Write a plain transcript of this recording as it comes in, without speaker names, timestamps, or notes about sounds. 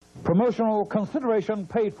Promotional consideration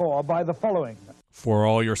paid for by the following. For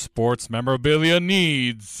all your sports memorabilia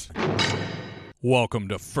needs, welcome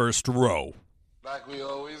to First Row. Like we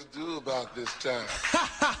always do about this time.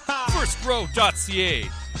 FirstRow.ca,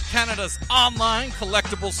 Canada's online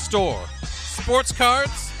collectible store. Sports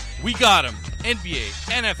cards? We got them. NBA,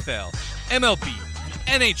 NFL, MLB,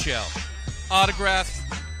 NHL. Autographs,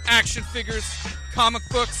 action figures, comic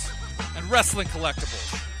books, and wrestling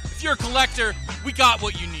collectibles. If you're a collector, we got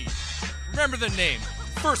what you need. Remember the name,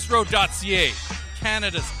 FirstRow.ca,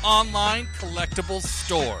 Canada's online collectibles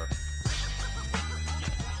store.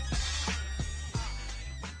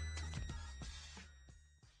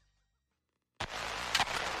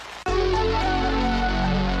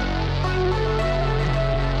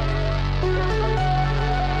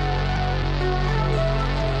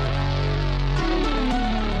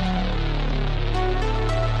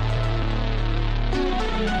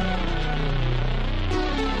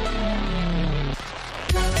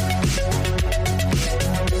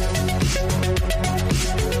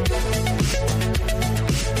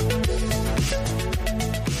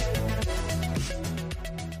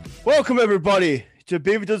 Welcome, everybody, to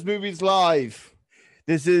Beaver Does Movies Live.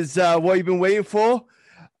 This is what you've been waiting for.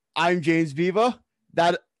 I'm James Beaver.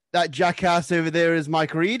 That jackass over there is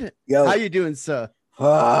Mike Reed. Yo. How you doing, sir?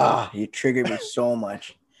 You triggered me so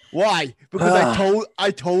much. Why? Because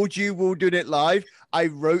I told you we were doing it live. I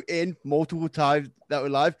wrote in multiple times that we're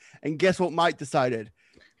live, and guess what Mike decided?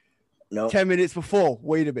 No. 10 minutes before.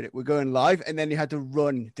 Wait a minute, we're going live, and then he had to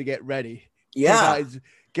run to get ready. Yeah.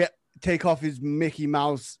 Take off his Mickey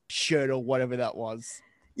Mouse shirt or whatever that was.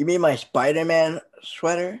 You mean my Spider-Man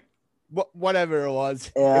sweater? Whatever it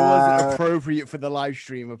was. Yeah. It wasn't appropriate for the live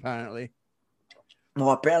stream, apparently. Well,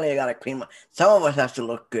 apparently I gotta clean my... Some of us have to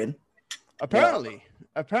look good. Apparently.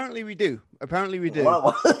 Yeah. Apparently we do.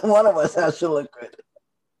 One of us has to look good.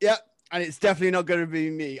 Yeah, and it's definitely not going to be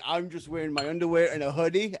me. I'm just wearing my underwear and a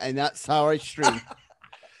hoodie, and that's how I stream.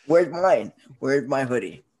 Where's mine? Where's my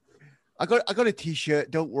hoodie? I got a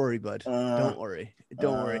t-shirt. Don't worry, bud. Don't worry.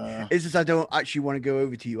 It's just I don't actually want to go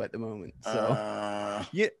over to you at the moment. So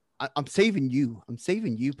yeah, I'm saving you. I'm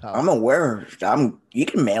saving you, pal. I'm aware. You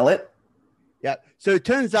can mail it. Yeah. So it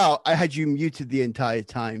turns out I had you muted the entire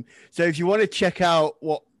time. So if you want to check out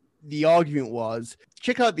what the argument was,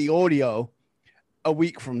 check out the audio a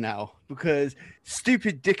week from now, because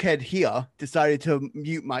stupid dickhead here decided to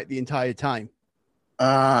mute Mike the entire time.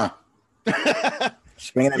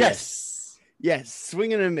 Swing and a miss. Yes,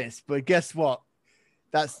 swing and a miss. But guess what?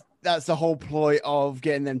 That's the whole ploy of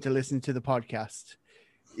getting them to listen to the podcast.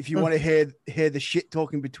 If you want to hear the shit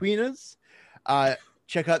talking between us,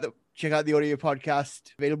 check out the audio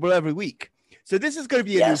podcast, available every week. So this is going to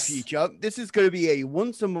be a new feature. This is going to be a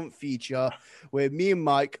once a month feature where me and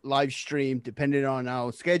Mike live stream depending on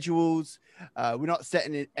our schedules. We're not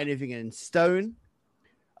setting anything in stone.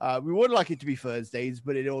 We would like it to be Thursdays,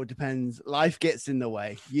 but it all depends. Life gets in the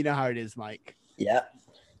way. You know how it is, Mike. Yeah.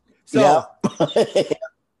 So,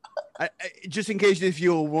 just in case if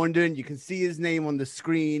you're wondering, you can see his name on the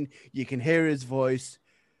screen. You can hear his voice.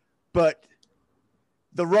 But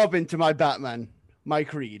the Robin to my Batman,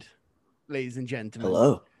 Mike Reed, ladies and gentlemen.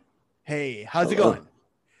 Hello. Hey, how's it going?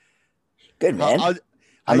 Good, man. How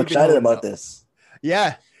I'm excited about this.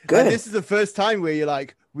 Yeah. Good. And this is the first time where you're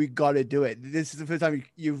like, we got to do it. This is the first time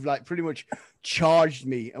you've like pretty much charged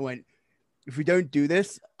me and went, if we don't do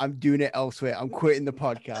this, I'm doing it elsewhere. I'm quitting the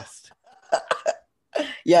podcast.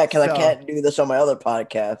 Yeah, because I can't do this on my other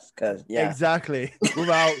podcast. Exactly.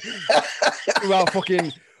 Without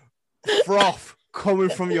fucking froth coming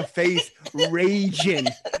from your face, raging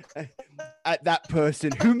at that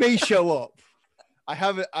person who may show up.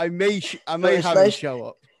 I may have him show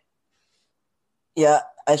up. Yeah,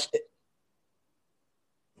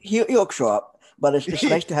 he'll show up, but it's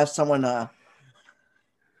nice to have someone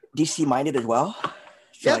DC minded as well,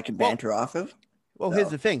 so I can banter off of. Well, here's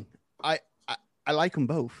the thing, I like them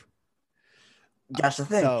both. That's the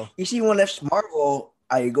thing. So, you see, when it's Marvel,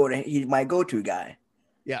 he's my go-to guy.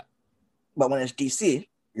 Yeah, but when it's DC,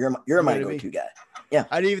 you're my go-to guy. Yeah,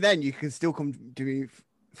 and even then, you can still come to me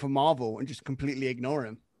for Marvel and just completely ignore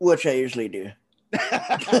him, which I usually do.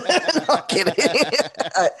 Not kidding.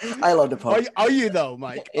 I love the post. Are you though,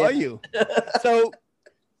 Mike? Yeah. Are you? So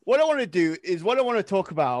what I want to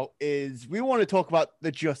talk about is we want to talk about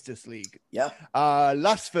the Justice League. Yeah.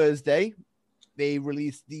 Last Thursday, they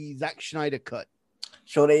released the Zack Snyder cut.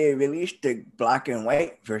 So they released the black and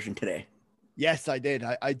white version today. Yes, I did.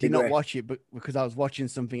 I did not watch it, but because I was watching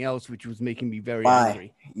something else, which was making me very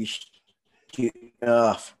angry.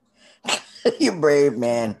 You're brave,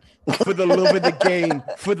 man. For the love of the game,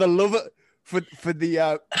 for the for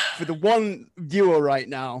the one viewer right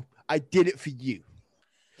now, I did it for you.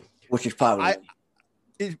 Which is probably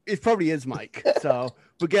It probably is Mike. So,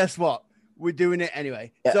 but guess what? We're doing it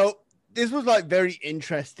anyway. Yeah. So this was like very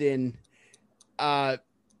interesting,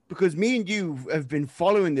 because me and you have been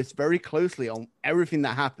following this very closely on everything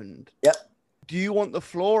that happened. Yep. Do you want the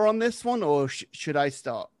floor on this one, or should I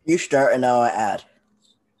start? You start and now I add.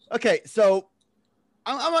 Okay, so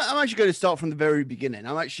I'm actually going to start from the very beginning.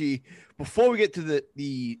 I'm actually, before we get to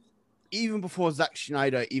the even before Zack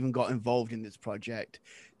Snyder even got involved in this project,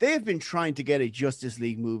 they have been trying to get a Justice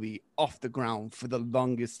League movie off the ground for the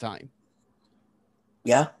longest time.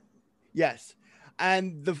 Yeah. Yes,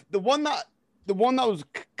 and the one that was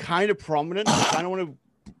kind of prominent, I kind of want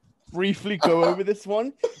to briefly go over this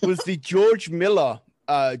one, was the George Miller,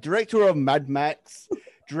 director of Mad Max,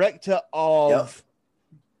 director of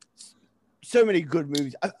so many good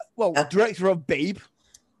movies. Director of Babe.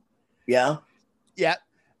 Yeah. Yeah,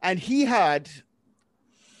 and he had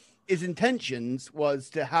his intentions was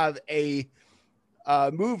to have a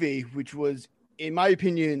movie, which was, in my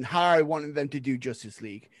opinion, how I wanted them to do Justice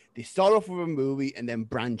League. They start off with a movie and then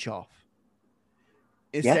branch off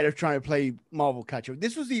instead of trying to play Marvel catch-up.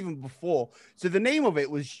 This was even before. So the name of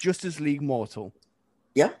it was Justice League Mortal.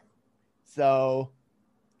 Yeah. So,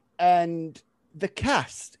 and the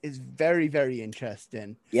cast is very, very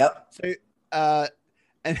interesting. Yep. So,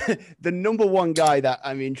 and the number one guy that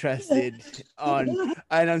I'm interested on,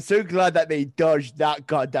 and I'm so glad that they dodged that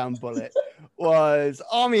goddamn bullet, was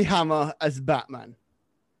Armie Hammer as Batman.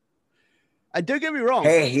 And don't get me wrong.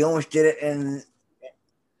 Hey, he almost did it in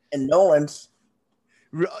Nolan's.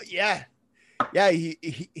 Yeah.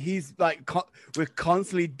 He's like, we're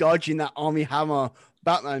constantly dodging that Armie Hammer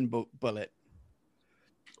Batman bullet.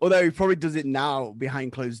 Although he probably does it now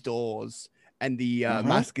behind closed doors, and the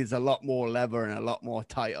mask is a lot more leather and a lot more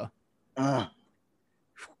tighter.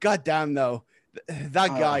 God damn, though, that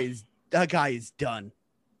guy is done.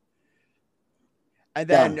 And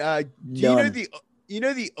then, you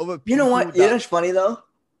know the other people? You know what? You know what's funny though?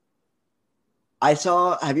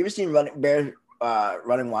 Have you ever seen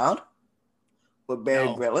Running Wild with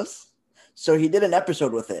Bear Grylls? So he did an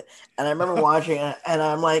episode with it, and I remember watching it, and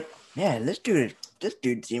I'm like, man, this dude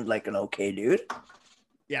seems like an okay dude.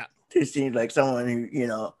 Yeah, he seems like someone who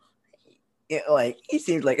like he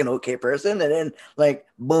seems like an okay person, and then like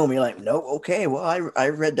boom, you're like, no, okay, well I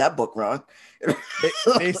read that book wrong.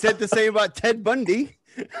 They said the same about Ted Bundy.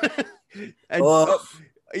 And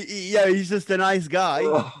he's just a nice guy,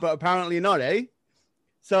 but apparently not, eh?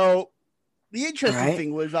 So the interesting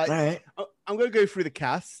thing was like, I'm going to go through the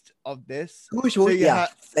cast of this.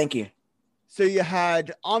 Thank you. So you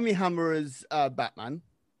had Armie Hammer as Batman.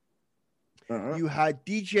 You had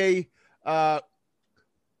DJ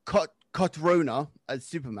Cotrona as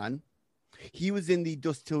Superman. He was in the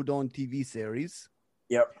Dusk Till Dawn TV series.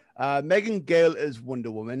 Yep. Megan Gale as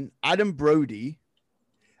Wonder Woman. Adam Brody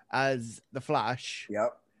as the Flash.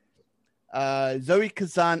 Yep. Zoe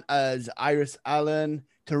Kazan as Iris Allen.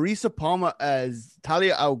 Teresa Palmer as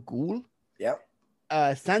Talia al Ghul. Yep.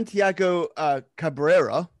 Santiago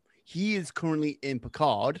Cabrera. He is currently in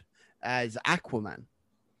Picard as Aquaman.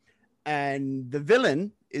 And the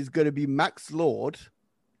villain is going to be Max Lord,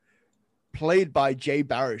 played by Jay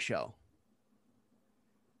Baruchel.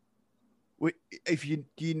 Do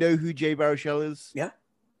you know who Jay Baruchel is? Yeah.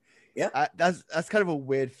 Yeah. That's kind of a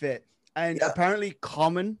weird fit. And apparently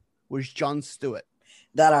Common was Jon Stewart.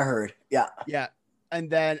 That I heard. Yeah. Yeah. And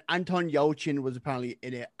then Anton Yelchin was apparently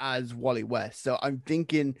in it as Wally West. So I'm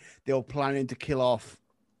thinking they were planning to kill off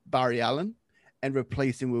Barry Allen and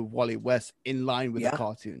replace him with Wally West in line with the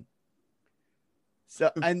cartoon. So,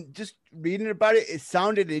 and just reading about it, it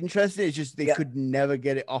sounded interesting. It's just they could never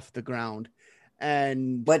get it off the ground.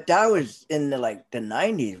 But that was in the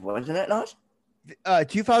 90s, wasn't it not?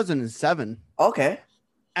 2007. Okay.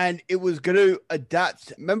 And it was going to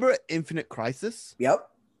adapt. Remember Infinite Crisis? Yep.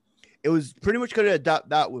 It was pretty much going to adapt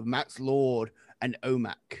that with Max Lord and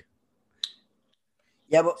OMAC.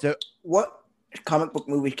 Yeah, but what comic book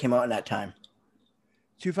movies came out in that time?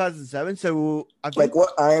 2007. So I think,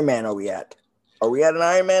 what Iron Man are we at? Are we at an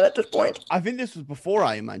Iron Man at this point? I think this was before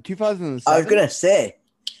Iron Man, 2007. I was going to say,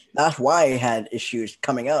 that's why it had issues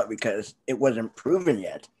coming out, because it wasn't proven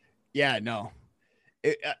yet. Yeah, no.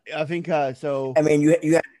 I think so. I mean,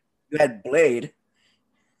 you had Blade.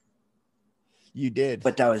 You did.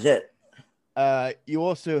 But that was it. You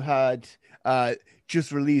also had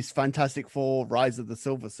just released Fantastic Four: Rise of the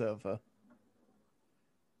Silver Surfer.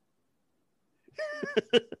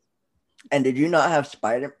 And did you not have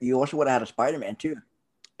Spider? You also would have had a Spider-Man too.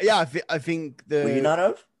 Yeah, I think the. Would you not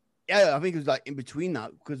have? Yeah, I think it was like in between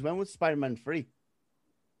that, because when was Spider-Man 3?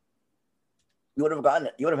 You would have gotten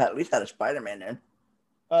it. You would have at least had a Spider-Man then.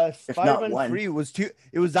 not Spider-Man one. 3 was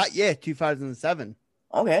it was that year, 2007.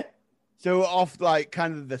 Okay. So off like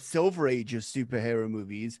kind of the silver age of superhero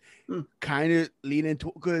movies, kind of leaning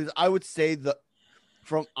to, because I would say that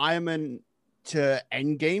from Iron Man to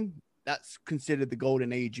Endgame, that's considered the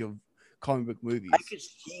golden age of comic book movies. I could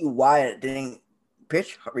see why it didn't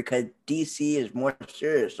pitch because DC is more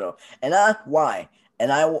serious. So, and that's why.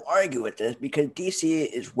 And I will argue with this because DC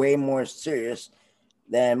is way more serious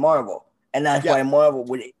than Marvel, and that's why Marvel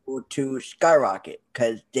was able to skyrocket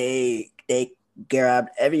because they grabbed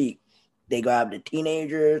the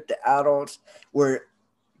teenagers, the adults. Where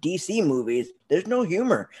DC movies, there's no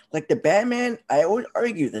humor. Like the Batman, I always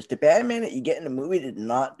argue this: the Batman that you get in the movie is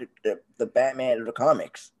not the Batman of the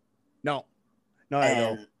comics. No, I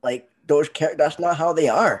know. Like those characters, that's not how they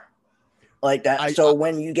are. Like that.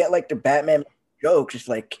 When you get like the Batman jokes, it's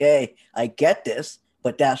like, hey, I get this,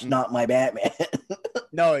 but that's not my Batman.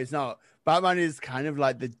 No, it's not. Batman is kind of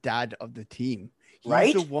like the dad of the team. He's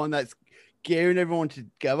right? the one that's gearing everyone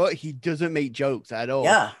together. He doesn't make jokes at all.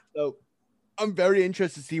 Yeah. So I'm very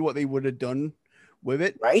interested to see what they would have done with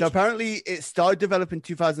it. Right. So apparently it started developing in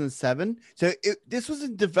 2007. So this was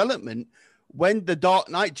in development when The Dark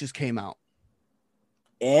Knight just came out.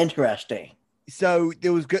 Interesting. So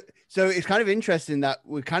there was good. So it's kind of interesting that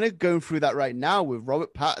we're kind of going through that right now with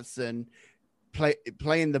Robert Pattinson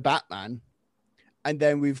playing the Batman, and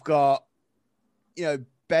then we've got, Ben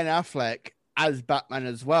Affleck as Batman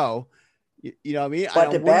as well. You know what I mean?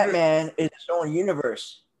 But the Batman is its own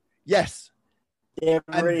universe. Yes, they've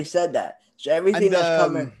already said that. So everything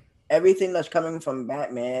that's coming from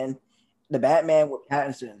Batman, the Batman with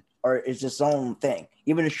Pattinson, is its own thing.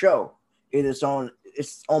 Even the show is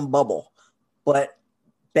its own bubble. But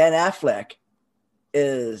Ben Affleck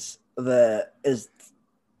is the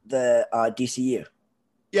DCU.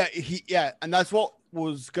 Yeah, and that's what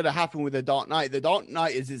was going to happen with The Dark Knight. The Dark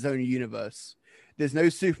Knight is its own universe. There's no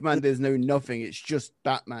Superman, there's no nothing. It's just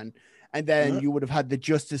Batman. And then you would have had the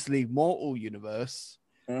Justice League Mortal universe,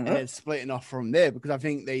 and then splitting off from there, because I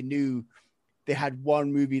think they knew they had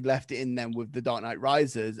one movie left in them with The Dark Knight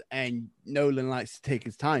Rises, and Nolan likes to take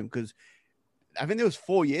his time because I think there was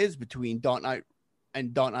 4 years between Dark Knight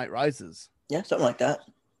and Dark Knight Rises. Yeah, something like that.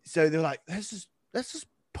 So they're like, let's just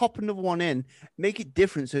pop another one in, make it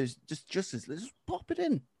different. So it's just Justice. Let's just pop it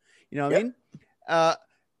in. You know what I mean?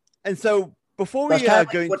 And so before we go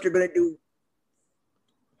into what you're gonna do.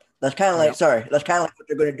 That's kind of like That's kind of like what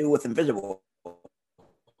they're gonna do with Invisible.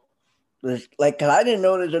 Like, cause I didn't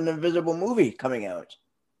know there's an Invisible movie coming out.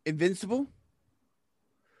 Invincible?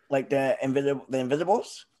 Like the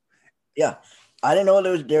Invisibles? Yeah, I didn't know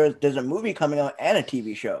there's a movie coming out and a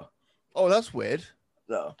TV show. Oh, that's weird.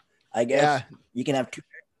 So I guess you can have two,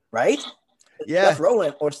 right? Yeah. Seth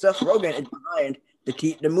Rogen is behind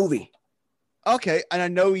the movie. Okay, and I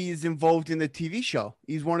know he's involved in the TV show.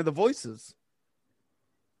 He's one of the voices.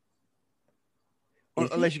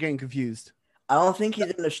 Unless you're getting confused. I don't think he's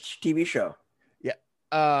in the TV show.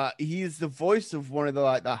 Yeah. He's the voice of one of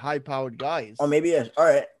the high-powered guys. Oh, maybe he is. All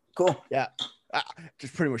right, cool. Yeah.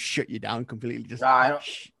 Just pretty much shut you down completely. Just I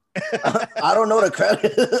don't know the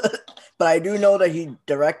credit, but I do know that he's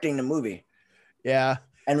directing the movie. Yeah.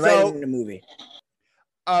 And writing the movie.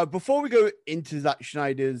 Before we go into Zack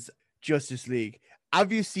Snyder's Justice League,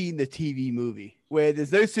 have you seen the TV movie where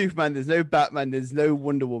there's no Superman, there's no Batman, there's no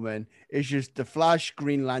Wonder Woman? It's just the Flash,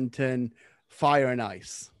 Green Lantern, Fire and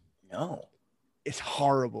Ice. No. It's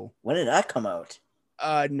horrible. When did that come out?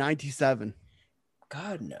 97.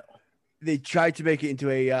 God, no. They tried to make it into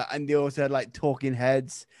and they also had like talking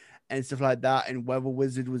heads and stuff like that. And Weather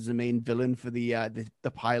Wizard was the main villain for the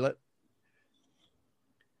pilot.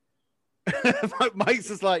 Mike's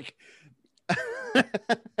just like,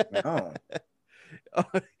 no.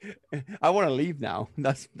 I want to leave now.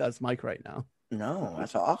 That's Mike right now. No,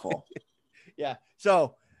 that's awful. Yeah.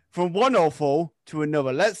 So from one awful to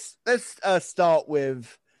another, let's start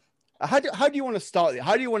with how do you want to start it?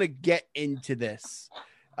 How do you want to get into this?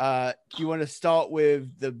 Do you want to start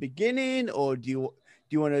with the beginning, or do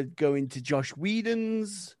you want to go into Josh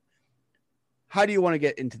Whedon's? How do you want to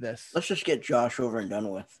get into this? Let's just get Josh over and done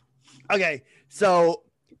with. Okay, so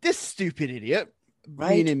this stupid idiot,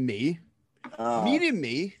 meaning me,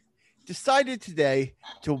 decided today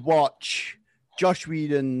to watch Josh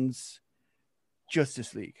Whedon's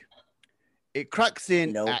Justice League. It cracks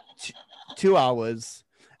in at 2 hours,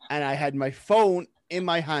 and I had my phone in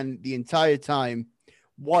my hand the entire time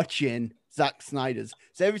watching Zack Snyder's.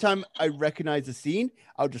 So every time I recognize a scene,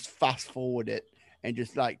 I'll just fast forward it and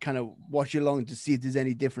just like kind of watch along to see if there's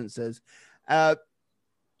any differences. That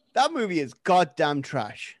movie is goddamn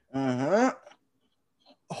trash. Uh-huh.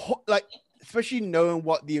 Like, especially knowing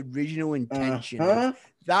what the original intention is.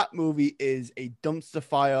 That movie is a dumpster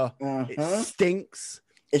fire. It stinks.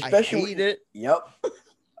 Especially I hate it. Yep.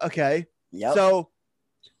 Okay. Yep. So,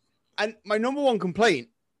 and my number one complaint,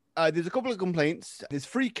 there's a couple of complaints. There's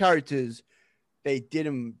 3 characters. They did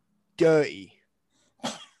them dirty.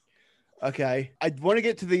 Okay. I want to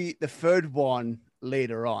get to the third one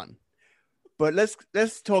later on. But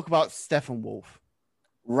let's talk about Steppenwolf.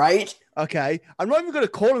 Right? Okay. I'm not even going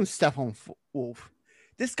to call him Steppenwolf.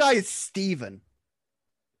 This guy is Steven.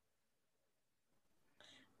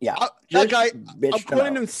 Yeah. That guy, bitch I'm come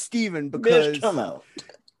calling out. him Steven because Bitch come out.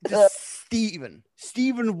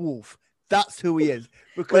 Steven Wolf. That's who he is.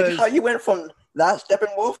 Because Like how you went from that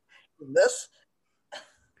Steppenwolf to this?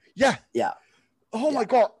 yeah. Oh my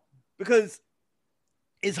god. Because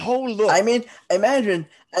his whole look. I mean, imagine,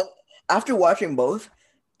 and after watching both,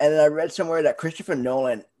 and then I read somewhere that Christopher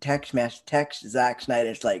Nolan text Zack Snyder.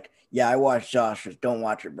 It's like, yeah, I watched Josh. Don't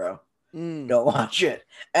watch it, bro. Don't watch it.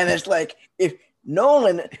 And it's like, if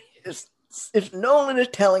Nolan is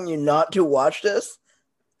telling you not to watch this,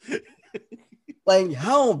 like,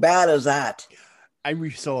 how bad is that? And we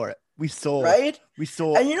saw it. We saw right? We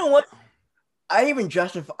saw. And you know what?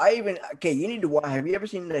 Okay, you need to watch. Have you ever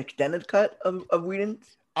seen the extended cut of Whedon?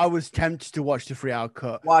 I was tempted to watch the 3-hour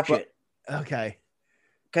cut. Watch it. Okay.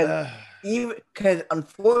 Because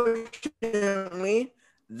unfortunately,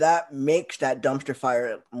 that makes that dumpster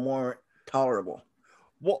fire more tolerable.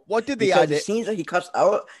 What did they because add? The scenes that he cuts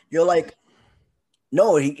out, you're like,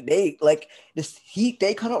 no, they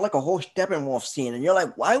cut out like a whole Steppenwolf scene, and you're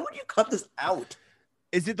like, why would you cut this out?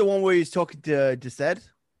 Is it the one where he's talking to Desed?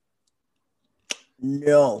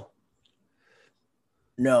 No,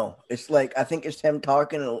 it's like, I think it's him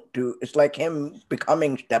talking to. It's like him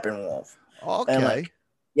becoming Steppenwolf. Okay. And like,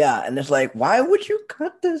 yeah, and it's like, why would you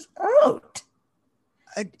cut this out?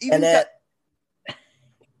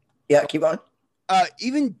 Yeah, keep on.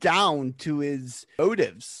 Even down to his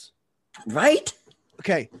motives. Right?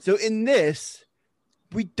 Okay, so in this,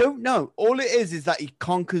 we don't know. All it is that he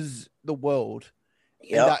conquers the world,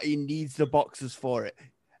 and that he needs the boxes for it.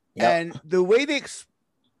 Yep. And the way they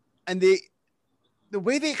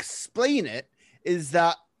explain it is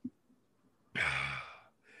that,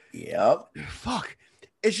 fuck,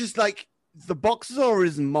 it's just like the boxes are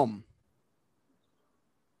his mum.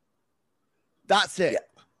 That's it. Yep.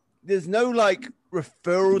 There's no like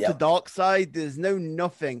referral to Darkseid. There's no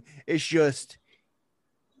nothing. It's just,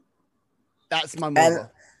 that's my mother. And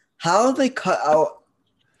how they cut out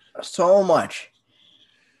so much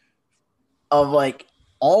of like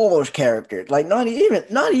all those characters, like not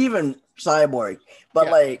even Cyborg,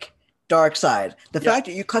 but like Darkseid. The fact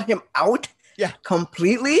that you cut him out,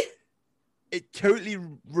 completely, it totally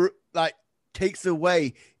like takes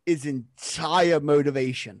away his entire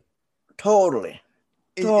motivation. Totally.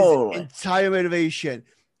 His entire motivation.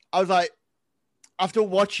 I was like, after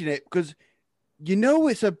watching it, because you know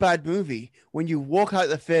it's a bad movie when you walk out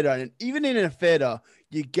the theater, and even in a theater,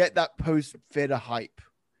 you get that post-theater hype.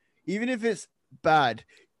 Even if it's bad,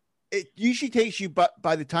 it usually takes you, but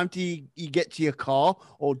by the time you get to your car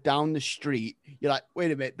or down the street, you're like,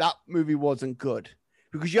 wait a minute, that movie wasn't good.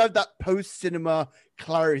 Because you have that post-cinema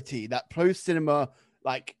clarity, that post-cinema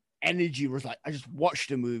like energy was like, I just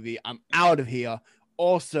watched a movie, I'm out of here,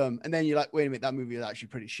 awesome. And then you're like, wait a minute, that movie was actually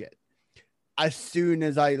pretty shit. As soon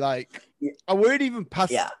as I wouldn't even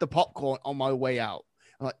pass the popcorn on my way out.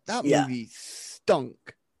 I'm like, that movie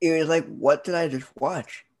stunk. It was like, what did I just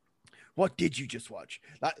watch? What did you just watch?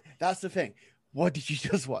 That's the thing. What did you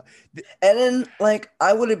just watch? And then, like,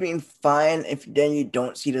 I would have been fine if then you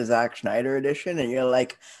don't see the Zack Snyder edition, and you're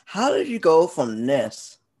like, how did you go from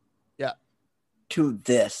this to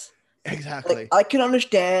this? Exactly. Like, I can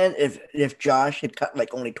understand if Josh had cut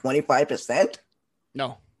like only 25%.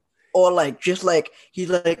 No. Or like, just like, he's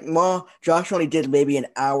like, well, Josh only did maybe an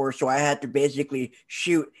hour, so I had to basically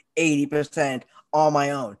shoot 80% on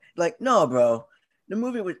my own. Like, no, bro. The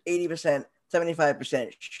movie was 80%,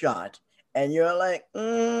 75% shot. And you're like,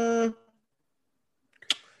 really?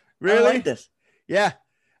 I like this. Yeah.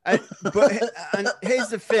 And here's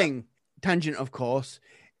the thing, tangent, of course.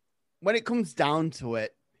 When it comes down to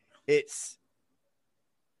it, it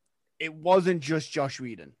wasn't just Josh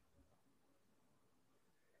Whedon.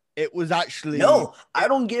 It was actually... No, I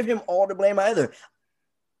don't give him all the blame either.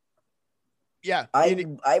 Yeah. I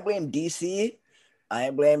blame DC.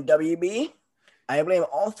 I blame WB. I blame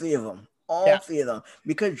all three of them. All three of them.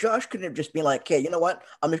 Because Josh couldn't have just been like, okay, you know what?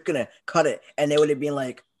 I'm just going to cut it. And they would have been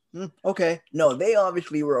like, Okay. No, they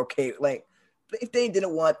obviously were okay. Like, if they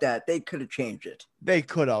didn't want that, they could have changed it. They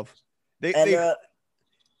could have. And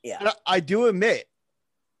And I do admit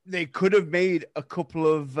they could have made a couple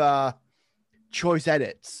of choice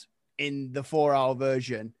edits in the 4-hour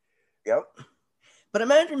version. Yep. But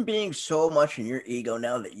imagine being so much in your ego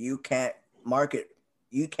now that you can't market.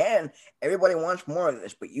 You can. Everybody wants more of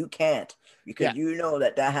this, but you can't because you know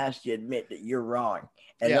that has to admit that you're wrong.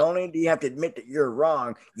 And not only do you have to admit that you're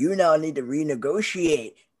wrong, you now need to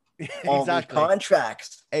renegotiate all these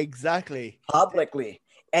contracts. Exactly. Publicly.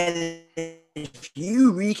 And if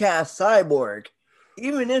you recast Cyborg,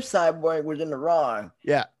 even if Cyborg was in the wrong,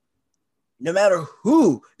 no matter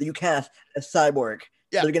who you cast as Cyborg,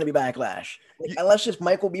 there's going to be backlash. Like, unless it's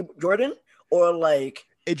Michael B. Jordan or like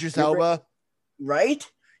Idris Elba. Right?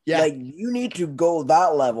 Yeah. Like you need to go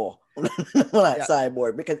that level on that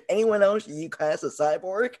Cyborg because anyone else you cast a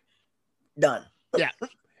Cyborg, done. Yeah,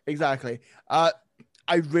 exactly. I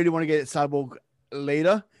really want to get Cyborg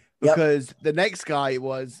later because the next guy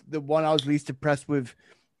was the one I was least impressed with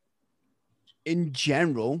in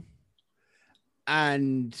general.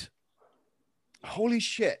 And holy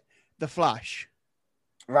shit, the Flash.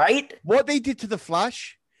 Right? What they did to the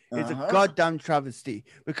Flash is a goddamn travesty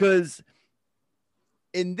because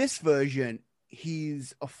in this version,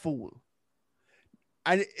 he's a fool.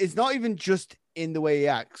 And it's not even just in the way he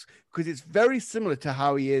acts, because it's very similar to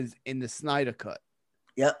how he is in the Snyder Cut.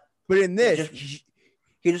 Yep. But in this, he's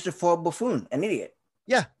just a full buffoon, an idiot.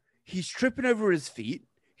 Yeah. He's tripping over his feet.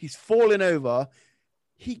 He's falling over.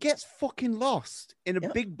 He gets fucking lost in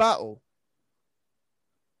a big battle.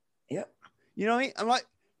 Yep. You know what I mean? I'm like,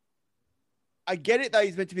 I get it that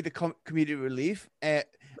he's meant to be the comedic relief, and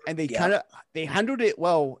they they handled it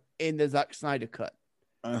well in the Zack Snyder cut.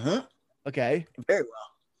 Okay, very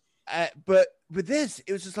well. But with this,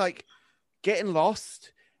 it was just like getting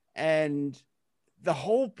lost, and the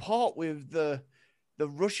whole part with the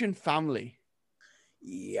Russian family.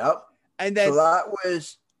 Yep. And then so that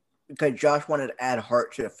was because Josh wanted to add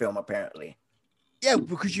heart to the film, apparently. Yeah,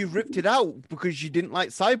 because you ripped it out because you didn't like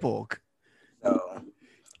Cyborg. Oh,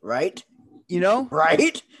 right. You know,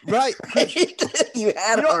 right. You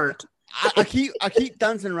had heart. I keep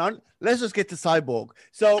dancing around. Let's just get to Cyborg.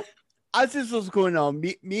 So, as this was going on,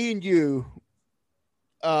 me and you,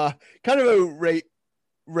 kind of a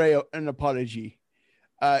Ray an apology.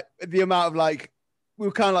 The amount of like, we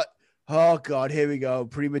were kind of like, oh god, here we go,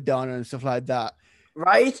 prima donna and stuff like that.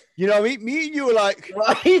 Right. You know, me and you were like,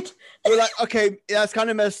 right. We're like, okay, that's kind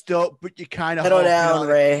of messed up, but you kind of settle down,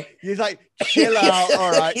 Ray. He's like, chill out,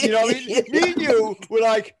 all right. You know what I mean? Me and you were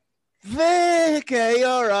like, okay,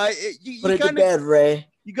 all right. Put it to bed, Ray.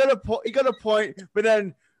 You got a point. But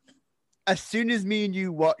then, as soon as me and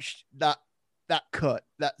you watched that cut,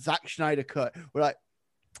 that Zack Snyder cut, we're like,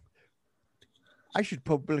 I should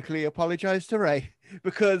publicly apologize to Ray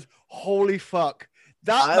because holy fuck,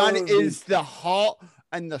 that man is the heart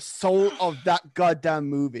and the soul of that goddamn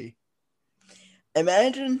movie.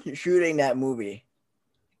 Imagine shooting that movie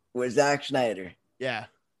with Zack Snyder. Yeah.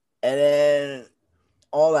 And then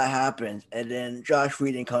all that happens. And then Josh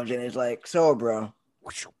Whedon comes in and is like, so, bro.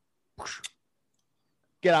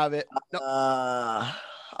 Get out of it. No.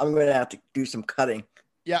 I'm going to have to do some cutting.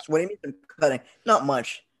 Yeah. So what do you mean some cutting? Not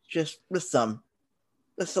much. Just some.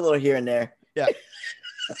 Just a little here and there. Yeah.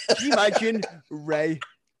 Can you imagine Ray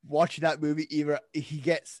watching that movie? Either he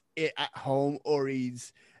gets it at home or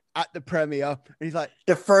he's at the premiere and he's like,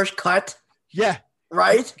 the first cut. Yeah.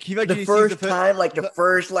 Right? The first time, like the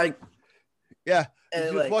first, like. Yeah. And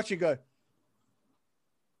he's like, watching go,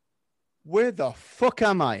 where the fuck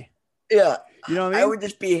am I? Yeah. You know what I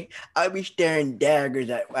mean? I'd be staring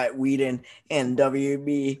daggers at Whedon and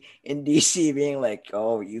WB in DC being like,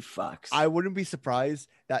 oh, you fucks. I wouldn't be surprised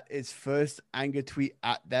that his first anger tweet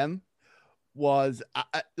at them was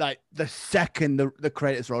like the second the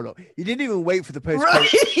credits rolled up. He didn't even wait for the post. Right.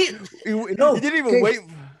 He didn't even wait.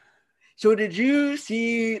 So did you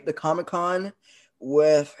see the Comic-Con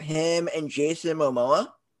with him and Jason Momoa?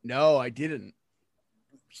 No, I didn't.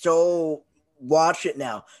 So watch it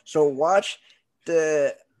now. So watch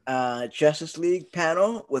the Justice League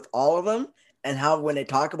panel with all of them and how when they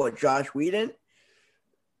talk about Josh Whedon.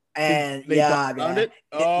 And no,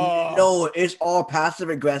 it's all passive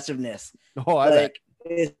aggressiveness. Oh, I like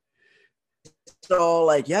so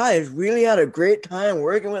like, yeah, I really had a great time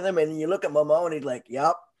working with him. And you look at Momo and he's like,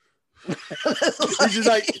 yep.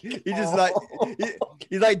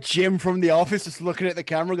 He's like Jim from The Office, just looking at the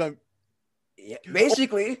camera, going. Yeah,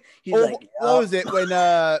 basically, he's like, yep. What was it when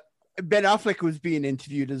Ben Affleck was being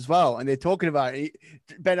interviewed as well, and they're talking about it?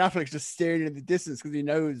 Ben Affleck's just staring in the distance because he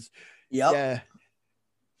knows. Yep. Yeah.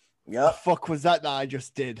 The Yep. fuck was that I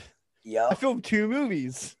just did? I Yep. filmed 2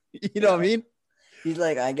 movies. You know what I mean? He's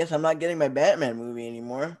like, I guess I'm not getting my Batman movie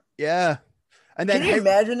anymore. Yeah. And then Can you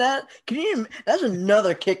imagine that? That's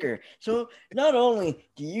another kicker. So not only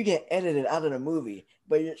do you get edited out of the movie,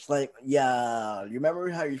 but it's like, yeah, you remember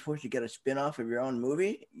how you're supposed to get a spin-off of your own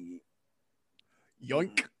movie?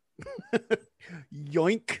 yoink.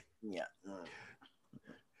 Yoink. Yeah.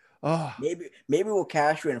 Oh, Maybe we'll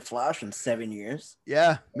cash you in Flash in 7 years.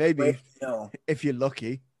 yeah, maybe. Wait, no. If you're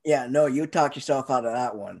lucky. Yeah, no, you talked yourself out of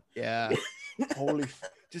that one. Yeah.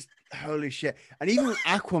 Holy shit. And even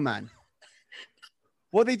Aquaman.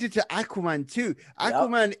 What they did to Aquaman too.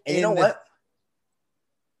 Aquaman And you know what?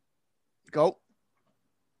 Go.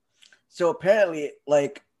 So apparently,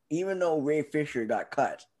 like, even though Ray Fisher got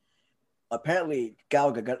cut, apparently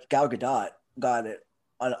Gal Gadot got it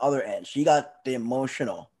on the other end. She got the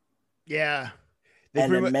emotional Yeah.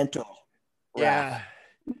 and the mental. Yeah.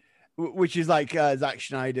 Which is like Zack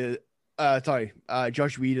Schneider,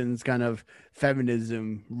 Josh Whedon's kind of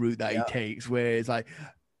feminism route that he takes, where it's like,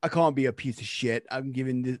 I can't be a piece of shit. I'm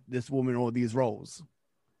giving this woman all these roles,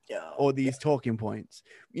 or these talking points,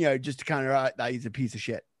 just to counteract that he's a piece of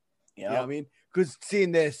shit. You know what I mean? Because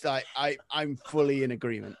seeing this, I'm fully in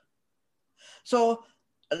agreement. So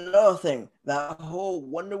another thing, that whole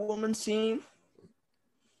Wonder Woman scene,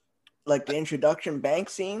 like the introduction bank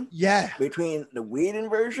scene, between the Whedon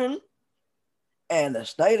version and the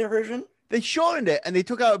Snyder version, they shortened it and they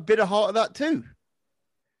took out a bit of heart of that too,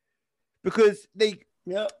 because they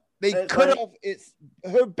cut off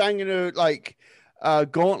her banging her like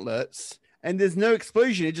gauntlets, and there's no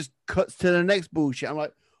explosion. It just cuts to the next bullshit. I'm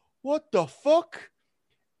like, what the fuck?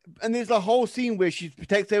 And there's a whole scene where she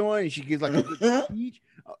protects everyone and she gives like a good speech.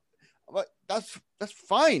 I'm like, that's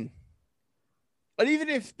fine. And even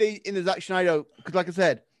if they in the Zack Snyder, because like I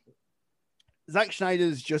said, Zack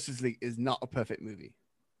Snyder's Justice League is not a perfect movie.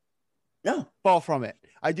 No, far from it.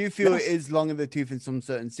 I do feel it is long in the tooth in some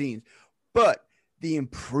certain scenes, but the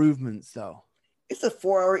improvements, though, it's a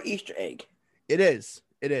 4-hour Easter egg. It is.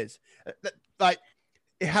 Like,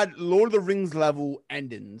 it had Lord of the Rings level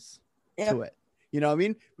endings to it. You know what I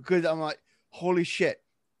mean? Because I'm like, holy shit,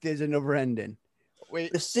 there's another ending.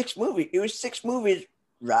 Wait, it was 6 movies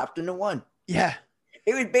wrapped into one. Yeah,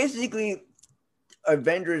 it was basically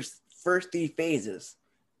Avengers' first 3 phases.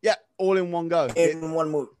 Yeah, all in one go. In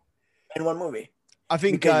one movie. I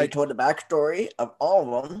think because you told the backstory of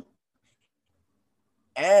all of them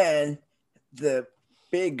and the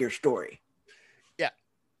bigger story. Yeah.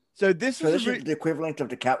 So this is the equivalent of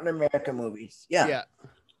the Captain America movies. Yeah. Yeah.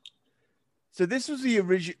 So this was the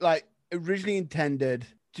originally intended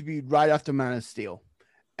to be right after Man of Steel,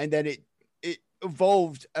 and then it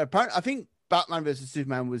evolved. Apparently, I think Batman vs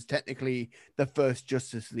Superman was technically the first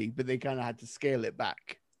Justice League, but they kind of had to scale it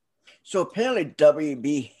back. So apparently,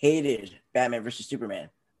 WB hated Batman vs Superman.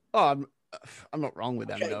 Oh, I'm not wrong with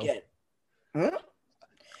that. No, huh?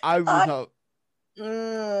 I was not.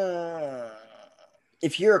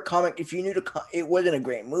 If you're a comic, if you knew it wasn't a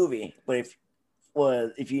great movie, but it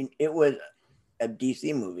was a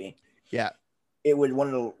DC movie. Yeah, it was one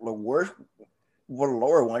of the worst, one of the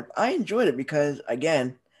lower ones. I enjoyed it because,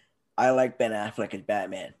 again, I like Ben Affleck as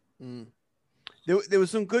Batman. There was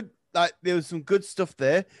some good, there was some good stuff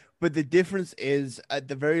there, but the difference is, at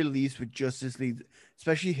the very least, with Justice League,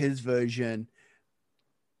 especially his version,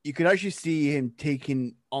 you could actually see him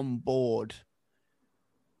taking on board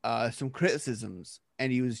some criticisms,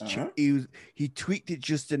 and he tweaked it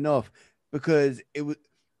just enough, because it was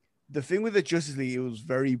the thing with the Justice League, it was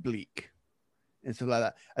very bleak and stuff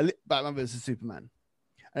like that. Batman vs Superman,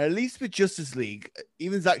 and at least with Justice League,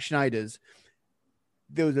 even Zack Snyder's,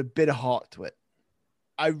 there was a bit of heart to it.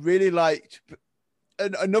 I really liked.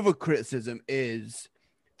 Another criticism is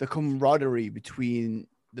the camaraderie between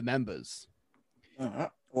the members.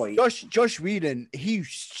 Josh Whedon, he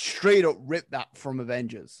straight up ripped that from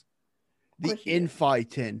Avengers. The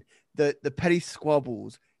infighting, the petty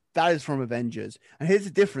squabbles, that is from Avengers. And here's the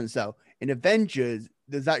difference, though. In Avengers,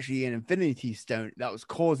 there's actually an Infinity Stone that was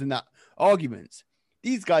causing that arguments.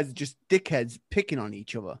 These guys are just dickheads picking on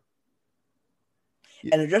each other.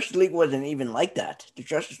 And the Justice League wasn't even like that. The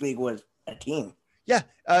Justice League was a team. Yeah,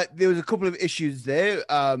 there was a couple of issues there.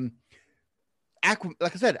 Like I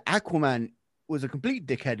said, Aquaman was a complete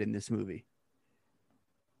dickhead in this movie.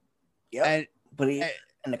 Yeah, but in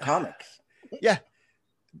the comics. Yeah,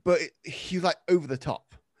 but he was like over the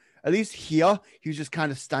top. At least here, he was just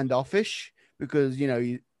kind of standoffish because,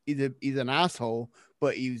 he's an asshole,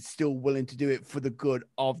 but he was still willing to do it for the good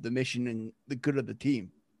of the mission and the good of the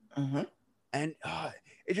team. Mm-hmm. And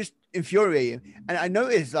it just infuriated him. And I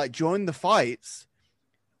noticed, like, during the fights,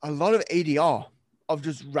 a lot of ADR of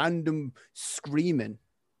just random screaming.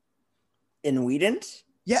 In Whedon's?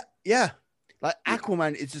 Yeah. Like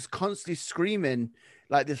Aquaman is just constantly screaming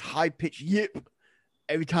like this high pitched yip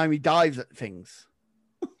every time he dives at things.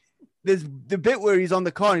 There's the bit where he's on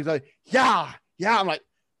the car and he's like, yeah. I'm like,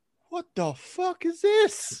 what the fuck is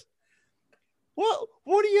this?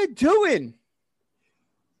 What are you doing?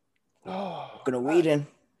 Oh, Gonna Whedon.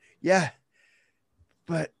 yeah.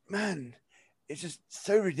 But man, it's just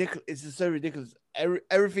so ridiculous. It's just so ridiculous.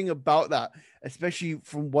 Everything about that, especially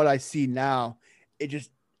from what I see now, it just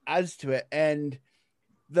adds to it. And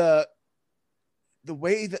the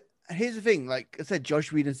way that, here's the thing, like I said,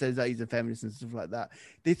 Josh Whedon says that he's a feminist and stuff like that.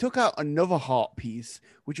 They took out another heart piece,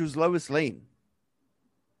 which was Lois Lane.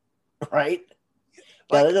 Right?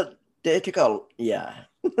 Like- Yeah, they took out, yeah.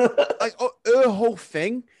 Like her whole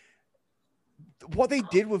thing, what they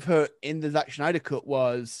did with her in the Zack Snyder cut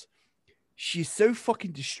was she's so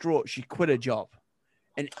fucking distraught she quit her job,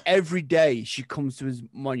 and every day she comes to his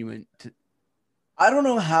monument to, I don't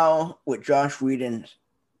know how, with Josh Whedon's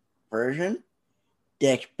version,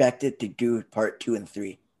 they expected to do part 2 and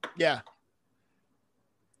 3. yeah.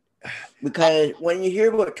 Because when you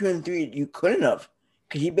hear about 2 and 3, you couldn't have.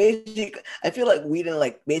 Because I feel like Whedon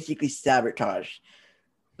like basically sabotaged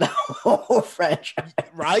the whole franchise.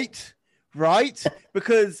 right,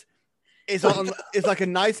 because it's like a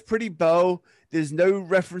nice pretty bow. There's no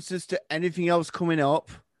references to anything else coming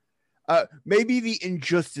up. Maybe the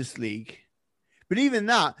Injustice League, but even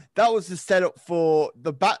that was the setup for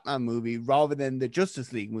the Batman movie rather than the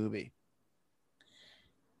Justice League movie.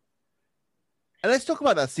 And let's talk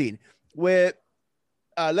about that scene where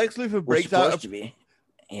Lex Luthor breaks out of,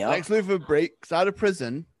 Yeah. Lex Luthor breaks out of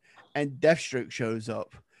prison and Deathstroke shows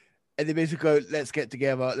up, and they basically go, let's get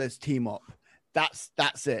together, let's team up. That's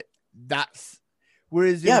it.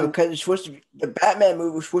 Whereas Because it's supposed to be, the Batman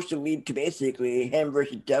movie was supposed to lead to basically him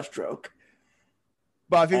versus Deathstroke.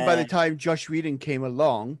 but I think by the time Josh Whedon came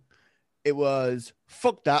along, it was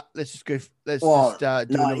fuck that. Let's just go. Do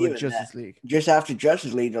another Justice League. Just after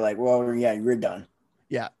Justice League, they're like, well, yeah, you're done.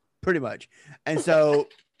 Yeah, pretty much. And so,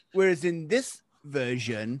 whereas in this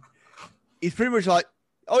version, he's pretty much like,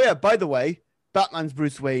 oh yeah, by the way, Batman's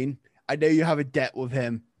Bruce Wayne. I know you have a debt with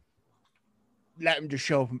him. Let him just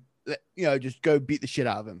show up. Just go beat the shit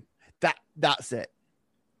out of him. That's it.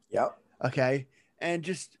 Yep. Okay. And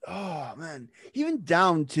just, oh man, even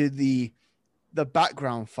down to the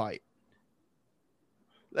background fight.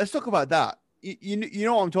 Let's talk about that. You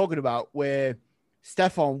know what I'm talking about, where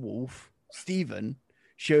Stephen Wolf, Steven,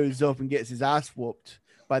 shows up and gets his ass whooped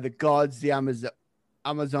by the gods, the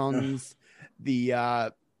Amazons, they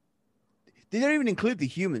don't even include the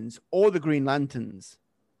humans or the Green Lanterns.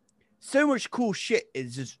 So much cool shit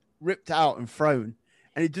is just ripped out and thrown,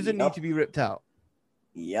 and it doesn't need to be ripped out.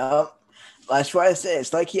 Yep. That's why I say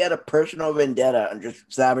it's like he had a personal vendetta and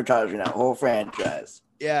just sabotaging that whole franchise.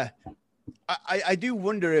 Yeah. I do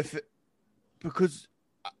wonder because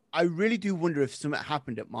I really do wonder if something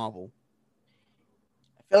happened at Marvel.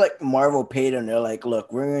 I feel like Marvel paid him. They're like,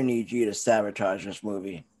 look, we're going to need you to sabotage this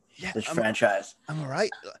movie, this franchise. I'm all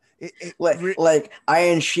right. Like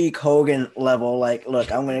Iron Sheik Hogan level. Like,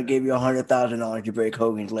 look, I'm going to give you $100,000 to break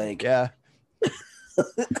Hogan's leg. Yeah.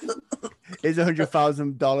 Here's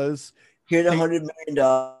 $100,000. Here's $100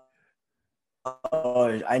 million.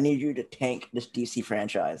 I need you to tank this DC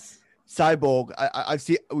franchise. Cyborg, I've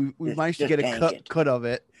seen. We managed to get a cut of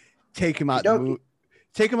it. Take him out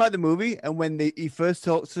the movie, and when he first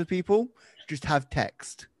talks to people, just have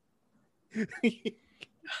text. You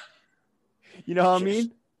know what I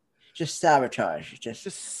mean? Just sabotage. Just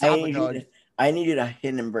sabotage. I need you to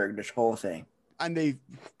Hindenburg this whole thing. And they,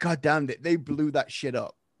 goddamn it, they blew that shit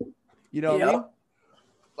up. You know what I mean?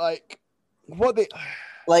 Like, what they.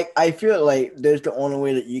 Like, I feel like there's the only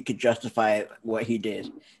way that you could justify what he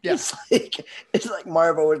did. Yeah. It's like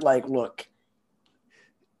Marvel was like, look,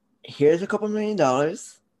 here's a couple $1 million.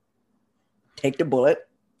 Take the bullet.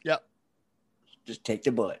 Yep. Just take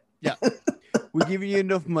the bullet. Yeah. We're giving you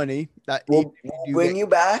enough money that we'll bring you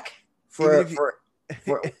back for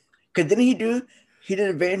because didn't he did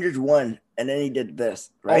Avengers 1 and then he did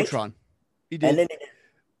this, right? Ultron. He did. And then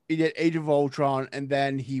he did Age of Ultron, and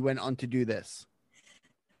then he went on to do this.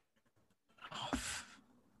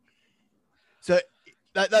 So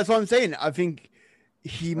that's what I'm saying. I think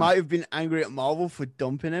he might have been angry at Marvel for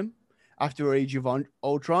dumping him after Age of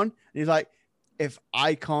Ultron. And he's like, if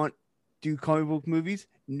I can't do comic book movies,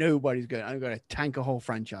 nobody's going. I'm going to tank a whole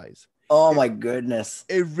franchise. Oh my goodness!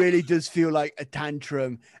 It really does feel like a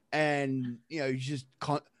tantrum, and he's just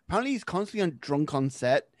apparently he's constantly drunk on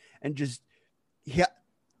set, and just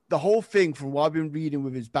the whole thing from what I've been reading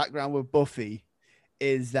with his background with Buffy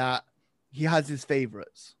is that he has his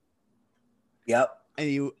favorites. Yep.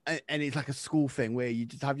 And it's like a school thing where you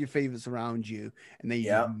just have your favorites around you and then you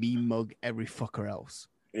Yeah. just mean mug every fucker else.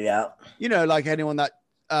 Yeah. You know, like anyone that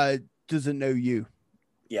doesn't know you.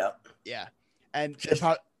 Yeah. Yeah. And Just-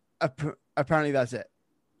 apparently that's it.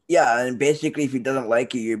 Yeah. And basically, if he doesn't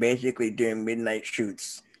like you, you're basically doing midnight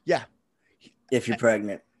shoots. Yeah. If you're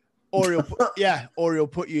pregnant. Or he'll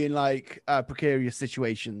put you in like precarious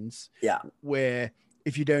situations. Yeah. Where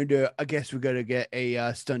if you don't do it, I guess we're gonna get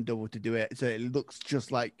a stunt double to do it, so it looks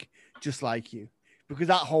just like you. Because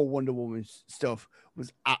that whole Wonder Woman stuff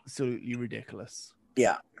was absolutely ridiculous.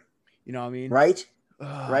 Yeah. You know what I mean? Right.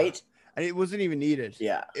 Ugh. Right. And it wasn't even needed.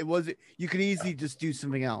 Yeah. It was. You could easily just do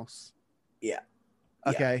something else. Yeah.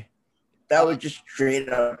 Okay. That was just straight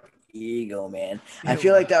up ego, man. I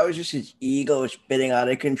feel like that was just his ego spitting out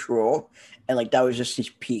of control, and like that was just his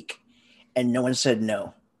peak, and no one said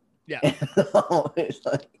no. Yeah. It's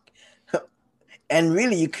like, and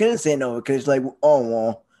really, you couldn't say no because, like, oh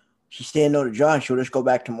well, she's saying no to Josh. She'll just go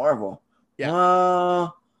back to Marvel. Yeah.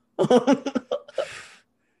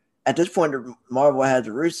 At this point, Marvel has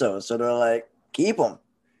Russo, so they're like, keep him.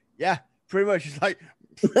 Yeah. Pretty much. It's like,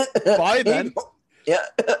 bye then. Yeah.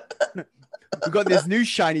 We got this new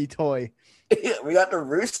shiny toy, We got the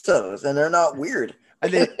Russos, and they're not weird.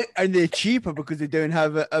 and they're cheaper because they don't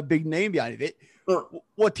have a big name behind it.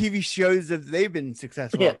 What TV shows have they been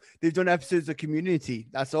successful? Yeah. They've done episodes of Community.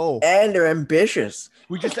 That's all. And they're ambitious,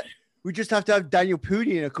 We just have to have Daniel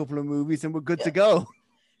Pudi in a couple of movies, and we're good to go.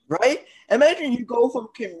 right? Imagine you go from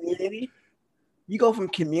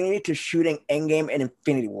Community to shooting Endgame and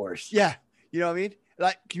Infinity Wars. Yeah, you know what I mean.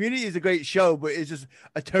 Like Community is a great show, but it's just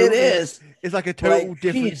a total. It is. It's like a total Like,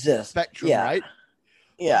 different Jesus. spectrum, Yeah. right?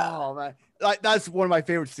 Yeah. Oh man, like that's one of my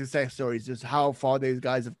favorite success stories. Is how far those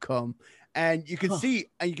guys have come, and you can see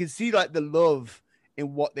like the love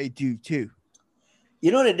in what they do too.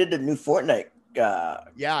 You know they did the new Fortnite.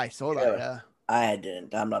 Yeah, I saw that. Yeah. Yeah, I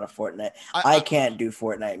didn't. I'm not a Fortnite. I- I can't do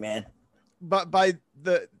Fortnite, man. but by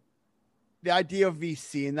the idea of me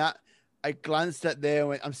seeing that, I glanced at there and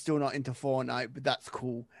went, I'm still not into Fortnite, but that's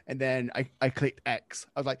cool. And then I clicked X.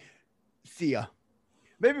 I was like, see ya.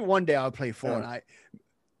 Maybe one day I'll play Fortnite.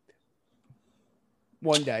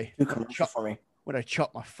 One day Too commercial for me. when I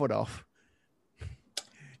chop my foot off.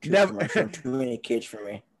 Too Never- commercial. Too many kids for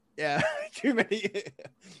me. Yeah, too many.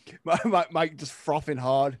 my Mike just frothing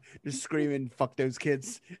hard, just screaming, fuck those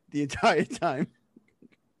kids the entire time.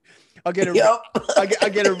 I'll get a Yep. I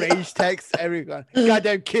get a rage text. Everyone,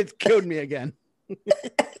 goddamn kids killed me again.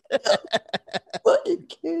 Fucking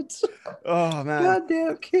kids. Oh man.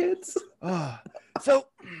 Goddamn kids. Oh. So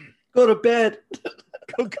Go to bed.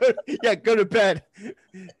 go to bed.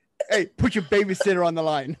 Hey, put your babysitter on the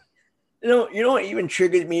line. You know what even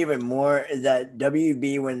triggers me even more is that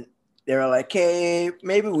WB when they were like, hey,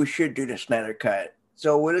 maybe we should do the Snyder Cut.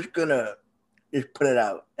 So we're just gonna just put it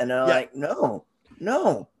out. And they're Yeah. like, no.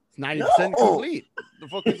 It's 90% No. complete.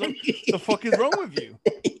 The fuck is wrong with you?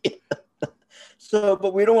 So,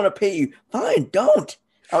 but we don't want to pay you. Fine, don't.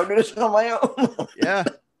 I'll do this on my own. Yeah.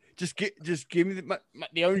 Just give me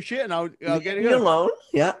the own shit and I'll get it Leave me going. alone.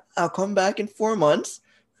 Yeah, I'll come back in 4 months.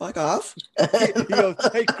 Fuck off. He goes,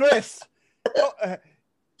 hey Chris,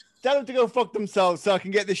 tell them to go fuck themselves so I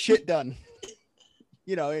can get this shit done.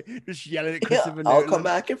 You know, just yelling at Yeah, Christopher I'll Nolan. come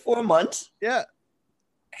back in 4 months. Yeah.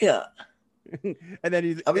 Yeah, And then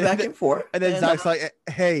he's I'll be back in 4. and then Zach's like,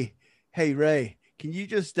 hey Ray, can you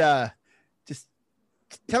just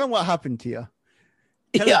tell him what happened to you?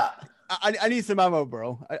 Tell him- yeah. I need some ammo,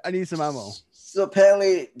 bro. I need some ammo. So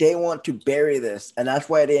apparently they want to bury this, and that's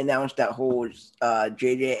why they announced that whole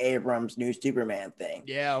J.J. Abrams new Superman thing.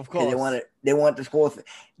 Yeah, of 'Cause course. they want this whole thing.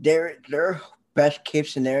 Their best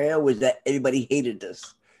case scenario was that everybody hated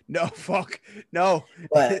this, No, fuck. No.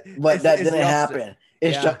 but It's- that it's the didn't opposite. happen.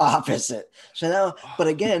 It's Yeah. the opposite. So now, but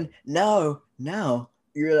again, now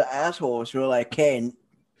you're the assholes who are like, hey,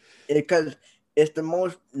 because it's the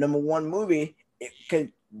most number one movie. Because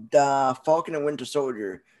the Falcon and Winter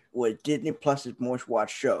Soldier was Disney Plus's most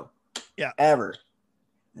watched show. Yeah. Ever.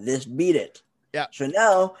 This beat it. Yeah. So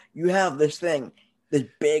now you have this thing, this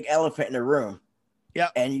big elephant in the room. Yeah.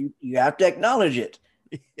 And you have to acknowledge it.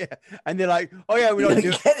 Yeah. And they're like, oh yeah, we You don't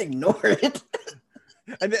do can't ignore it.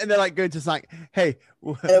 and they're like going to Zack, hey,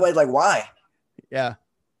 Everybody's like, why? yeah.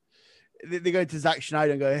 They go to Zack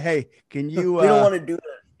Schneider and go, hey, can you We don't want to do it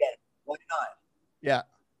again. Why not? yeah.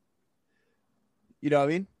 You know what I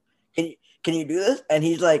mean? Can you do this? And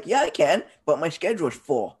he's like, yeah, I can, but my schedule's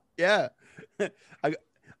full. Yeah.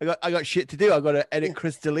 I got shit to do. I got to edit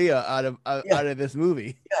Chris D'Elia out of this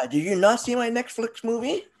movie. Yeah, did you not see my Netflix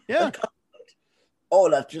movie? Yeah. Oh,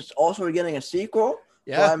 that's just also getting a sequel.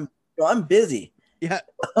 Yeah. So I'm busy. Yeah.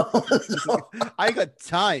 So, I got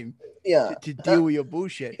time yeah. to deal with your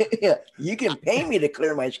bullshit. Yeah, you can pay me to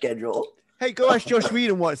clear my schedule. Hey, go ask Josh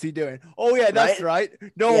Whedon what's he doing. Oh yeah, that's right.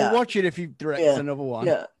 No Yeah. one watch it if he directs another one.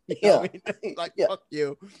 Yeah, You know yeah. what I mean? Like fuck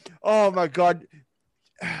you. Oh my god.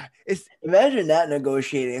 It's Imagine that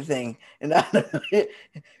negotiating thing. And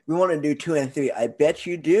we want to do 2 and 3. I bet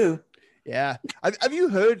you do. yeah. Have you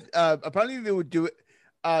heard? Apparently they would do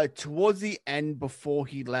it towards the end before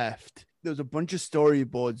he left. There was a bunch of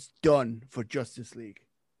storyboards done for Justice League.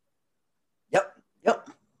 Yep.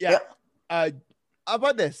 Yeah. How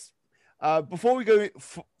about this? Before we go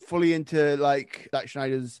fully into like Zack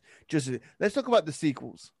Snyder's Justice League, let's talk about the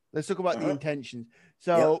sequels. Let's talk about the intentions.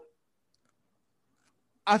 So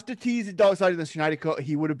after teasing Darkseid in the Snyder Cut,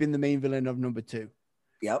 he would have been the main villain of number 2.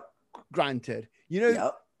 Yep. Granted. You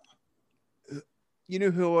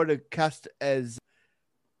know who I would have cast as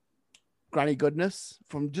Granny Goodness?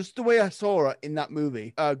 From just the way I saw her in that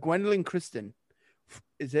movie. Gwendolyn Christie.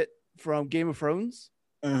 Is it from Game of Thrones?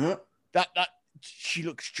 Mm-hmm. That she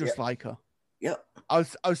looks just like her. Yep. I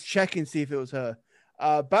was checking to see if it was her.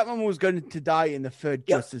 Batman was going to die in the third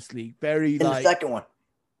Justice League. The second one.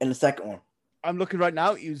 In the second one. I'm looking right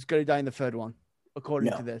now. He was going to die in the third one,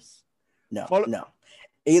 according to this. No.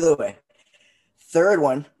 Either way, third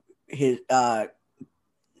one, he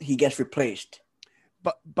gets replaced.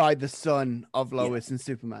 But by the son of Lois and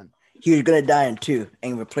Superman. He was going to die in 2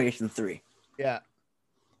 and replaced in 3. Yeah.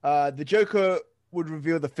 The Joker would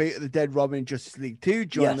reveal the fate of the dead Robin in Justice League 2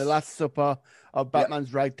 during the Last Supper of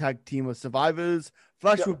Batman's ragtag team of survivors.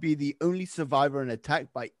 Flash would be the only survivor and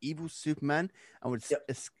attacked by evil Superman and would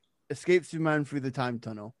escape Superman through the time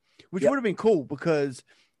tunnel, which would have been cool because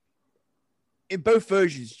in both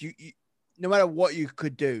versions, you no matter what you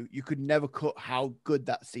could do, you could never cut how good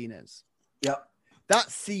that scene is. Yep. That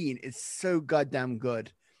scene is so goddamn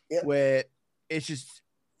good where it's just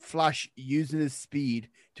Flash using his speed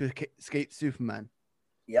to escape Superman.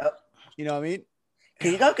 Yep. You know what I mean?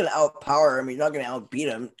 Because he's not going to outpower him. He's not going to outbeat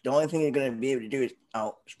him. The only thing he's going to be able to do is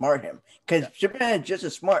outsmart him. Because Superman is just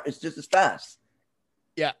as smart. It's just as fast.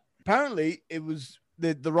 Yeah. Apparently, it was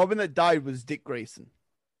the Robin that died was Dick Grayson.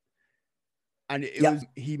 And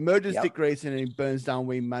he murders Dick Grayson and he burns down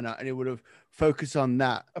Wayne Manor. And it would have focused on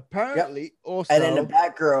that. Apparently, also... And then the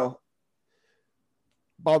Batgirl...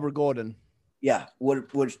 Barbara Gordon. Yeah,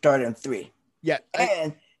 would start in 3. Yeah.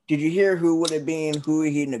 And did you hear who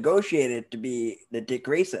he negotiated to be the Dick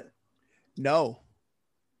Grayson? No.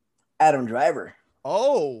 Adam Driver.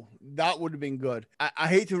 Oh, that would have been good. I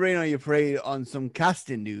hate to rain on your parade on some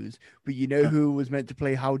casting news, but you know who was meant to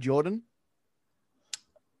play Hal Jordan?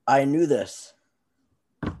 I knew this.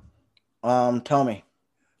 Tell me.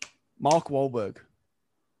 Mark Wahlberg.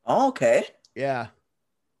 Oh, okay. Yeah.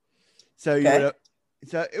 So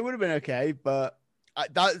it would have been okay, but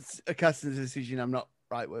that's a casting decision I'm not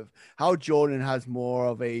right with. Hal Jordan has more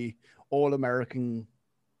of a all-American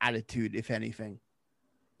attitude, if anything.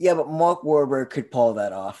 Yeah, but Mark Wahlberg could pull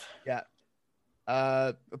that off. Yeah.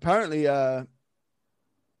 Apparently,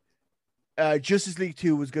 Justice League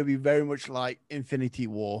 2 was going to be very much like Infinity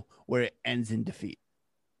War, where it ends in defeat.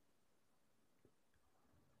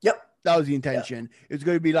 Yep. That was the intention. It was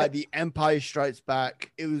going to be like the Empire Strikes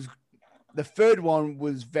Back. The third one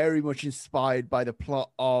was very much inspired by the plot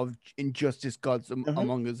of Injustice Gods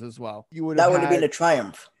Among Us as well. That would have been a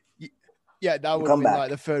triumph. Yeah, that would have been like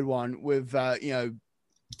the third one with,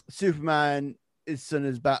 Superman, his son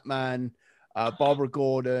is Batman, Barbara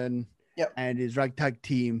Gordon, and his ragtag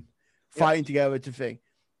team fighting together to thing.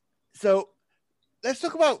 So let's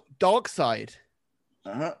talk about Darkseid.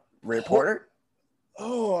 Ray Porter.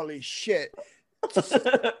 Holy shit.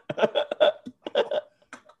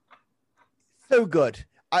 So good.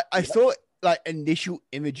 I saw like initial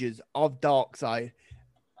images of Darkseid.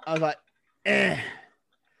 I was like, It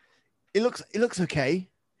looks okay.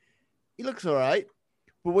 He looks all right.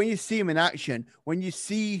 But when you see him in action, when you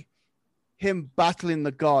see him battling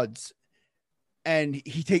the gods and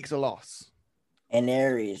he takes a loss. And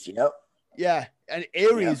Ares, yep. Yeah. And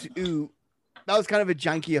Ares, that was kind of a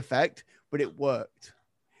janky effect, but it worked.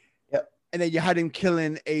 Yep. And then you had him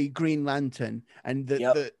killing a Green Lantern and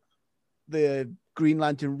the Green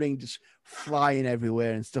Lantern ring just flying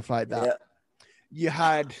everywhere and stuff like that. Yep. You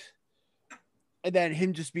had, and then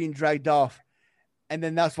him just being dragged off. And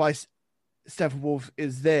then that's why Steppenwolf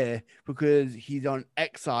is there, because he's on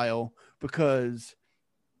exile, because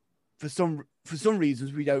for some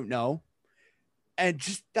reasons we don't know. And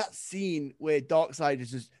just that scene where Darkseid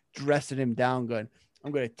is just dressing him down, going,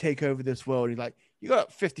 I'm going to take over this world. He's like, you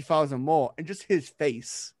got 50,000 more. And just his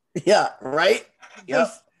face. Yeah, right?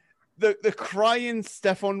 Just the crying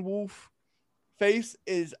Stefan Wolf face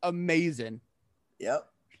is amazing. Yep.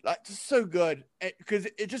 Like, just so good. Because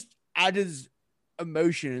it just adds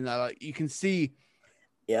emotion in that. Like, you can see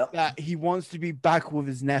that he wants to be back with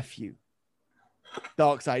his nephew,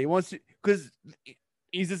 Darkseid. He wants to, because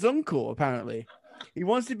he's his uncle, apparently. He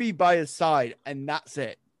wants to be by his side, and that's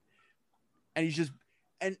it. And he's just,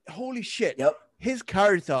 and holy shit, his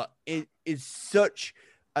character is such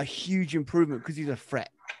a huge improvement because he's a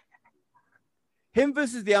threat. Him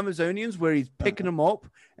versus the Amazonians, where he's picking them up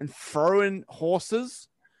and throwing horses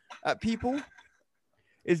at people,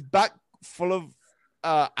 his back full of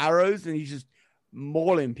arrows, and he's just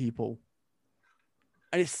mauling people.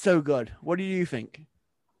 And it's so good. What do you think?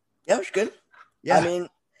 Yeah, it's good. Yeah. I mean,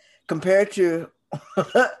 compared to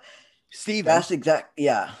Steven. That's exactly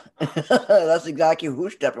who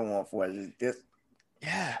Steppenwolf was. Is this.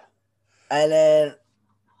 Yeah. And then,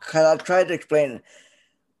 because I tried to explain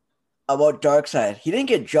about Darkseid, he didn't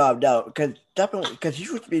get jobbed out because he's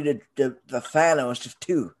supposed to be the Thanos of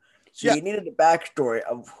two. So you needed the backstory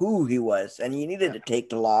of who he was, and you needed to take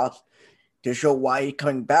the loss to show why he's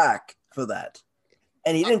coming back for that.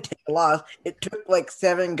 And he didn't take the loss. It took like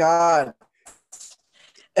 7 gods.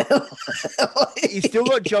 He still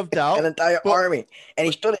got jobbed out. An entire army. And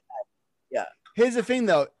he still didn't. Yeah. Here's the thing,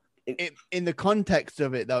 though. In the context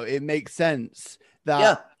of it, though, it makes sense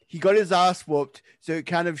that he got his ass whooped. So it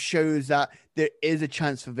kind of shows that there is a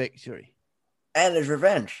chance for victory. And there's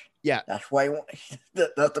revenge. Yeah. That's why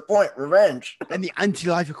that's the point. Revenge. And the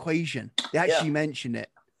anti-life equation. They actually mention it.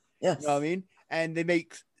 Yes. You know what I mean? And they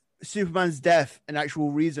make Superman's death an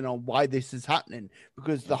actual reason on why this is happening.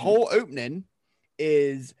 Because the whole opening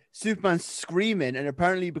is Superman screaming, and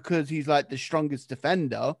apparently because he's like the strongest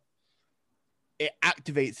defender, it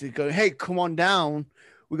activates it, going, hey, come on down.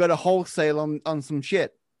 We got a wholesale on some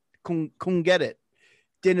shit. Come get it.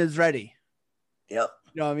 Dinner's ready. Yep.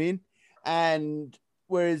 You know what I mean? And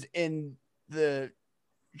whereas in the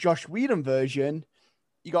Josh Whedon version,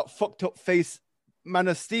 you got fucked up face Man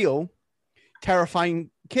of Steel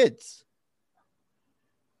terrifying kids.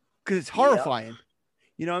 Because it's horrifying.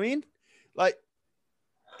 You know what I mean? Like,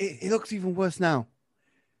 it looks even worse now.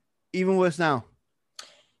 Even worse now.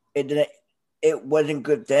 It wasn't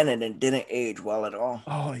good then, and it didn't age well at all.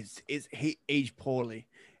 Oh, he aged poorly.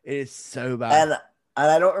 It is so bad. And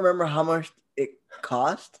I don't remember how much it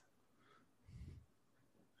cost.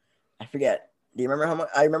 I forget. Do you remember how much?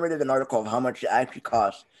 I remember there's an article of how much it actually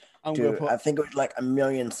cost. I think it was like $1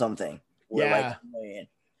 million something. Or like $1 million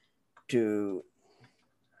to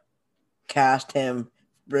cast him,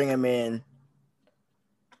 bring him in,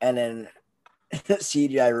 and then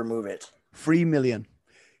CGI remove it. 3 million.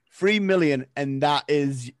 3 million, and that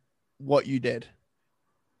is what you did.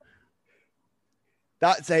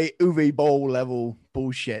 That's a Uwe Boll level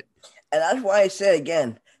bullshit. And that's why I say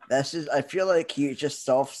again, that's just, I feel like he's just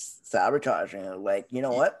self-sabotaging. Like, you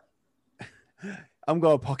know what? I'm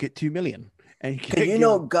going to pocket 2 million. Because you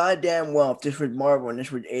know goddamn well, if this was Marvel and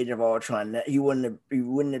this was Age of Ultron, he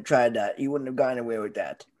wouldn't have tried that. He wouldn't have gotten away with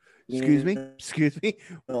that. Excuse me?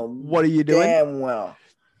 What are you doing? Damn well.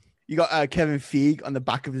 You got Kevin Feige on the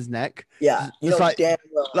back of his neck. Yeah. Just like, damn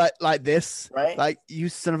well. like this. Right? Like, you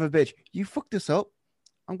son of a bitch. You fucked this up.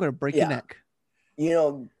 I'm going to break your neck. You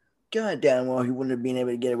know, goddamn well, he wouldn't have been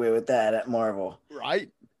able to get away with that at Marvel. Right?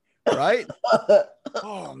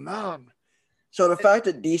 Oh, man. So the fact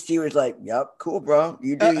that DC was like, yep, cool, bro.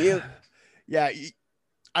 You do you. Yeah,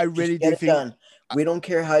 I really do think. Done. We don't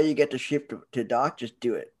care how you get the ship to dock, just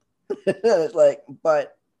do it. It's like,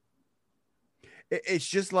 but. It's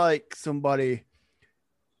just like somebody,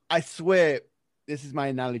 I swear, this is my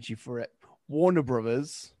analogy for it. Warner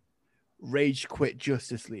Brothers rage quit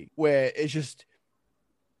Justice League, where it's just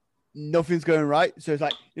nothing's going right. So it's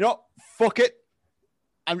like, you know, fuck it.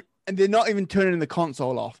 And they're not even turning the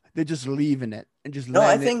console off. They're just leaving it and just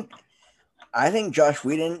I think Josh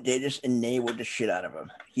Whedon, they just enabled the shit out of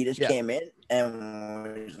him. He just came in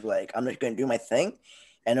and was like, I'm just going to do my thing.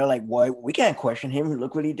 And they're like, "Why? We can't question him.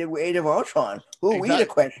 Look what he did with Age of Ultron. Who are we to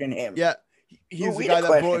question him?" Yeah, he's the guy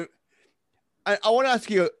that brought. I want to ask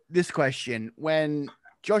you this question: when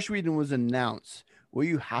Josh Whedon was announced, were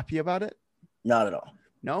you happy about it? Not at all.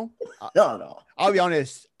 No, not at all. I'll be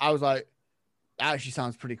honest. I was like, that actually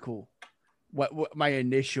sounds pretty cool. What my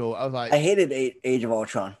initial, I was like, I hated Age of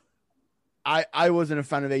Ultron. I wasn't a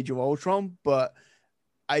fan of Age of Ultron, but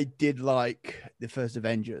I did like the first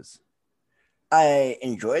Avengers. I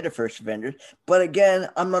enjoyed the first Avengers, but again,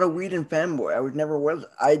 I'm not a Whedon fanboy. I was never was.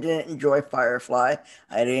 I didn't enjoy Firefly.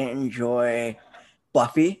 I didn't enjoy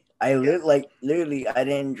Buffy. Literally, I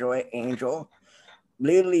didn't enjoy Angel.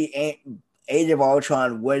 Literally, Age of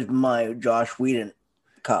Ultron was my Josh Whedon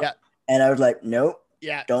cup, Yeah. and I was like, nope,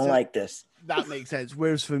 Yeah, don't so like this. that makes sense.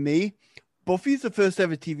 Whereas for me, Buffy's the first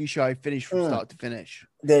ever TV show I finished from start to finish.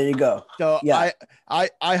 There you go. So Yeah.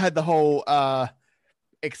 I had the whole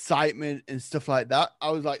excitement and stuff like that.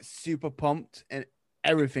 I was like super pumped and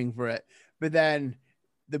everything for it. But then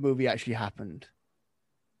the movie actually happened.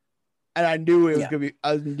 And I knew it was gonna be.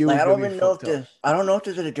 I knew Like, it I was don't gonna even be know if fucked up. this. I don't know if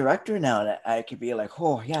there's a director now that I could be like,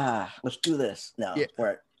 oh yeah, let's do this. No, Yeah.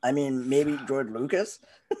 or I mean, maybe George Lucas,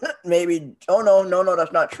 maybe. Oh no,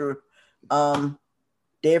 that's not true.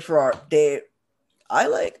 Dave Farrar, I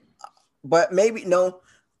like, but maybe no.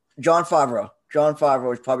 Jon Favreau. Jon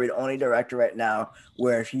Favreau is probably the only director right now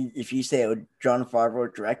where if you say Jon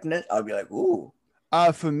Favreau directing it, I'll be like, ooh.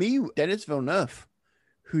 For me, Denis Villeneuve,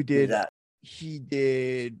 who did that? he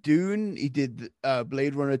did Dune, he did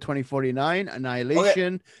Blade Runner 2049,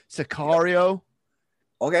 Annihilation, Sicario.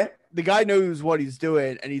 Okay. The guy knows what he's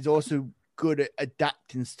doing, and he's also good at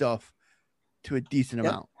adapting stuff to a decent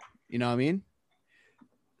amount. You know what I mean?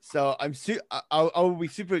 So I'll be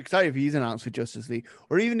super excited if he's announced for Justice League,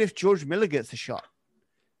 or even if George Miller gets a shot.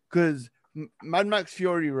 Because Mad Max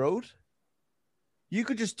Fury Road, you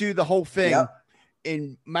could just do the whole thing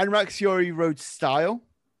in Mad Max Fury Road style,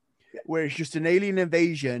 where it's just an alien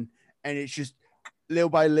invasion, and it's just little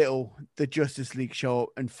by little the Justice League show up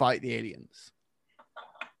and fight the aliens.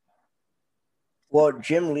 Well,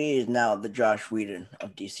 Jim Lee is now the Josh Whedon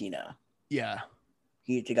of DC now. Yeah.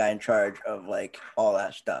 He's the guy in charge of like all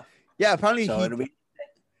that stuff. Yeah, apparently So it'll be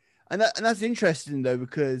and that's interesting though,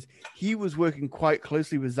 because he was working quite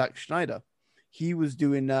closely with Zack Snyder. He was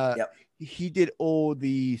doing he did all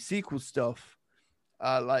the sequel stuff,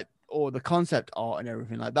 like all the concept art and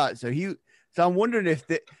everything like that. So I'm wondering if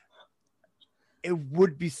it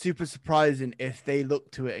would be super surprising if they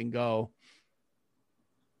look to it and go,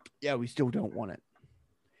 yeah, we still don't want it.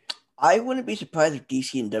 I wouldn't be surprised if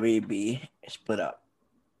DC and WB split up.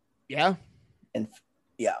 Yeah. And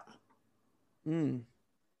yeah.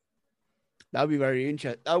 That'd be very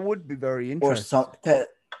interesting. That would be very Or interesting. something.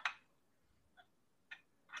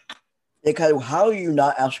 Because how are you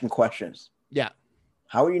not asking questions? Yeah.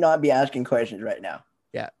 How are you not be asking questions right now?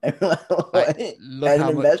 Yeah. As Look an how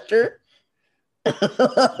investor?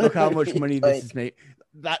 Look how much money this is made.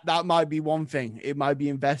 That might be one thing. It might be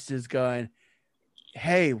investors going,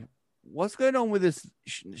 hey, what's going on with this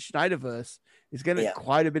Snyderverse? It's getting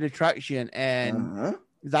quite a bit of traction, and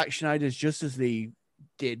Zack Snyder's Justice League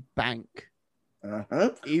did bank.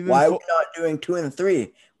 Even why are we not doing 2 and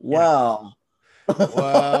 3? Wow.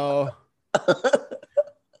 Well,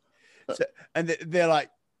 and they're like,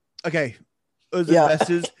 okay, as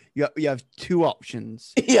investors, you have two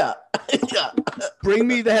options. Yeah. Bring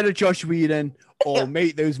me the head of Josh Whedon or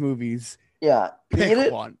make those movies. Yeah. Pick eat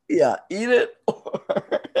it. one. Yeah. Eat it.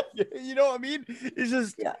 You know what I mean? It's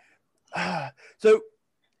just so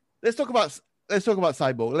let's talk about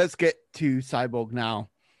Cyborg. Let's get to Cyborg now.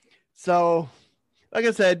 So, like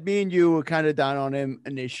I said, me and you were kind of down on him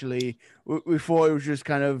initially. We thought it was just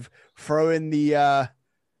kind of throwing the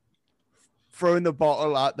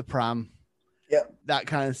bottle at the pram. Yep. That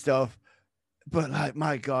kind of stuff. But like,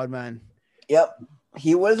 my God, man. Yep.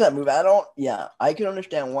 He was that movie. I can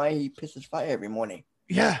understand why he pisses fire every morning.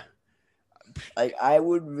 Yeah. Like, I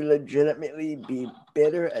would legitimately be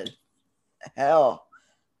bitter as hell.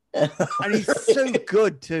 And he's so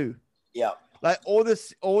good too. Yeah. Like all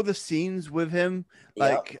the scenes with him,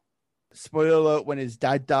 like spoiler alert, when his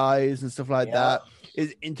dad dies and stuff like that,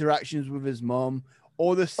 his interactions with his mom,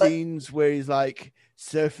 all the scenes where he's like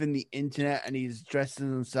surfing the internet and he's dressing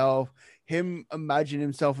himself, him imagining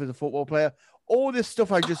himself as a football player, all this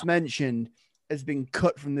stuff I just mentioned has been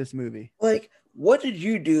cut from this movie. Like, what did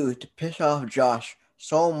you do to piss off Josh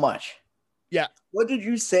so much? Yeah. What did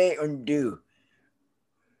you say or do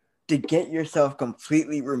to get yourself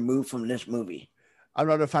completely removed from this movie? I'm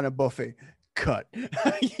not a fan of Buffy. Cut.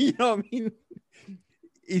 You know what I mean?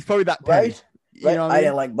 He's probably that petty. Right? You know what I mean?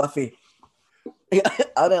 didn't like Buffy.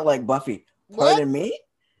 I didn't like Buffy. Pardon me?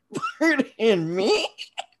 Pardon me?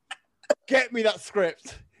 Get me that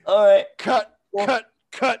script. All right. Cut.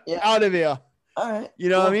 Yeah. Out of here. All right. You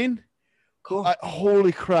know what I mean? Cool.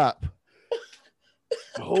 Holy crap.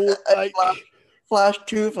 Flash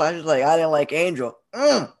 2, Flash is like, I didn't like Angel.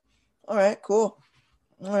 All right, cool.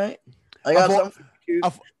 All right. I got something for you.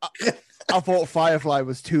 I thought Firefly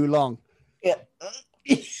was too long. Yeah.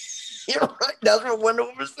 You're right. That's what Wonder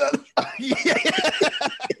Woman said. Yeah.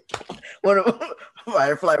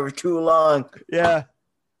 Firefly was too long. Yeah.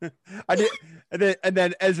 I did, and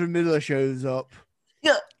then Ezra Miller shows up.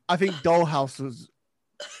 Yeah. I think Dollhouse was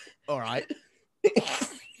all right.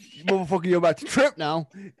 Motherfucker, you're about to trip now.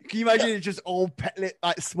 Can you imagine it's just all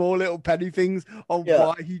like small little petty things on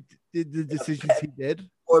why he did the decisions he did?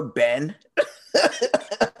 Or Ben.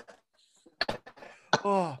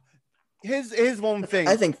 Oh, here's one thing.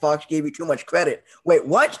 I think Fox gave you too much credit. Wait,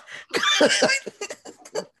 what?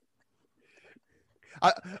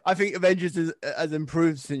 I think Avengers has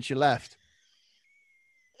improved since you left.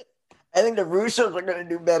 I think the Russos are going to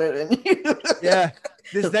do better than you. Yeah,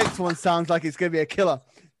 this next one sounds like it's going to be a killer.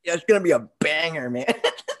 Yeah, it's going to be a banger, man.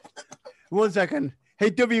 1 second. Hey,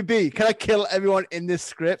 WB, can I kill everyone in this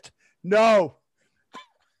script? No.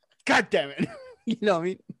 God damn it. You know what I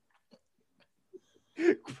mean?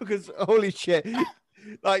 Because holy shit.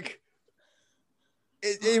 Like,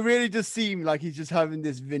 it really just seemed like he's just having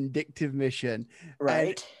this vindictive mission.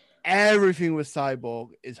 Right. And everything with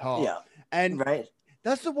Cyborg is hard. Yeah. And right.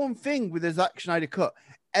 That's the one thing with the Zack Snyder cut.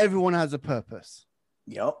 Everyone has a purpose.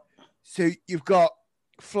 Yep. So you've got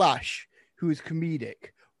Flash, who is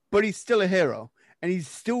comedic, but he's still a hero. And he's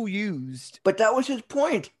still used. But that was his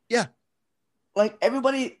point. Yeah. Like,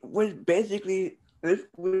 everybody was basically, this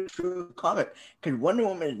was true comic. Because Wonder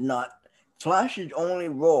Woman is not, Flash's only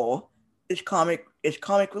role is comic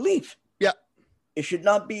relief. Yeah. It should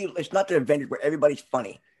not be, it's not the Avengers where everybody's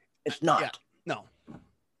funny. It's not. Yeah. No.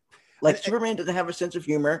 Like, Superman doesn't have a sense of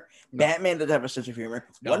humor. No. Batman doesn't have a sense of humor.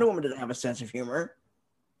 No. Wonder Woman doesn't have a sense of humor.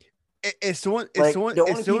 If someone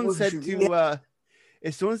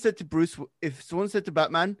said to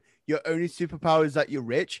Batman, your only superpower is that you're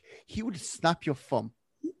rich, he would snap your thumb.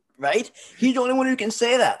 Right? He's the only one who can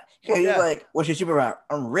say that. He's like, what's your superpower?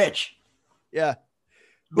 I'm rich. Yeah.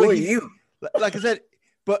 Who are you? Like I said,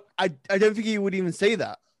 but I don't think he would even say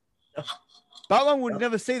that. Batman would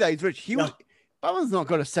never say that he's rich. Batman's not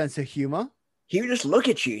got a sense of humor. He would just look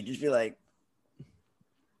at you, just be like,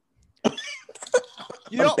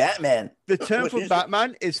 I'm Batman. The term for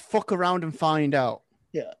Batman is fuck around and find out.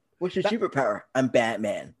 Yeah. What's your superpower? I'm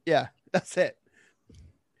Batman. Yeah, that's it.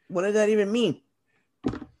 What does that even mean?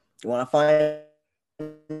 You want to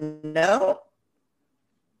find out?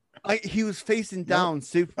 He was facing down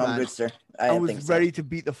Superman. I'm good, sir. I was ready to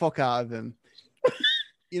beat the fuck out of him.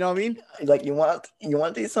 You know what I mean? Like, you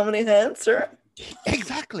want these somebody's hands, sir?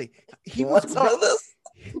 Exactly. He want some of this?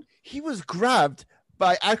 He was grabbed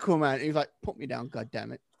by Aquaman. And he was like, put me down, God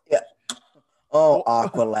damn it. Yeah. Oh,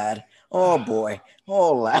 Aqualad. Oh, boy.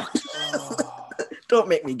 Oh, lad. Don't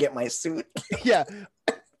make me get my suit. Yeah.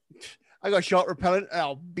 I got shot repellent and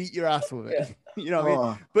I'll beat your ass with it. Yeah. You know what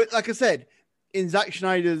I mean? But like I said, in Zack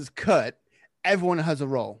Snyder's cut, everyone has a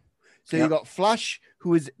role. So you got Flash,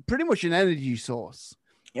 who is pretty much an energy source.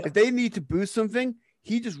 Yep. If they need to boost something,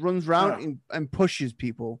 he just runs around and pushes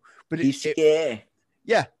people. But he's scary.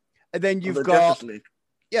 Yeah. And then you've got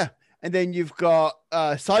and then you've got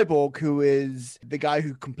Cyborg, who is the guy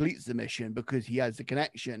who completes the mission because he has the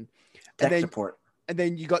connection. Tech support. And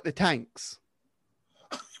then you got the tanks.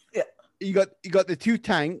 Yeah. You got the 2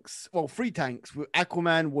 tanks, well, 3 tanks with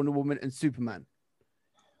Aquaman, Wonder Woman, and Superman.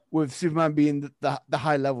 With Superman being the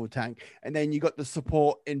high level tank. And then you got the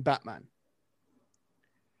support in Batman.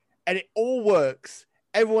 And it all works.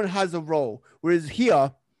 Everyone has a role. Whereas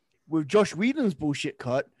here, with Josh Whedon's bullshit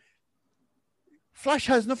cut, Flash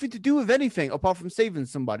has nothing to do with anything apart from saving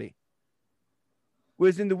somebody.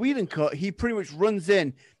 Whereas in the Whedon cut, he pretty much runs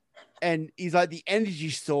in and he's like the energy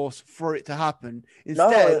source for it to happen.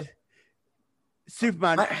 Instead,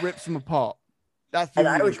 Superman rips him apart. That's the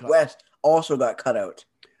Irish West also got cut out.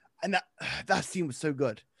 And that scene was so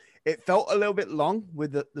good. It felt a little bit long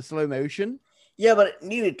with the slow motion. Yeah, but it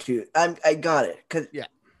needed to. I got it.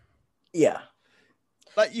 Yeah.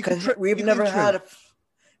 Like you could. We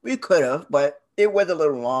could have, but it was a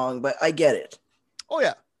little long. But I get it. Oh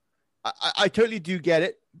yeah, I totally do get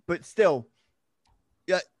it. But still,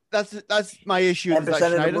 yeah, that's my issue.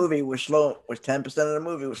 10% of the movie was slow. Was 10% of the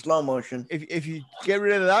movie was slow motion. If you get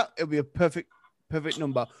rid of that, it'll be a perfect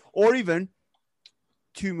number, or even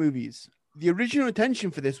 2 movies. The original intention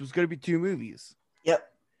for this was going to be 2 movies. Yep.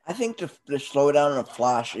 I think the slowdown of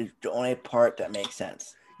Flash is the only part that makes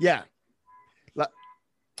sense. Yeah.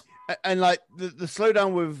 Like the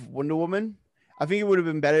slowdown with Wonder Woman, I think it would have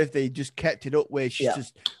been better if they just kept it up where she's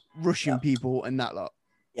just rushing people and that lot.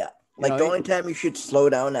 Yeah. Like the only time you should slow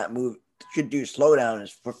down that move, should do slowdown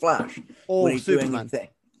is for Flash. Or when he's Superman. doing anything.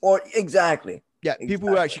 Or exactly. Yeah. People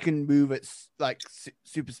who actually can move at like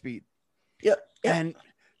super speed. Yeah. And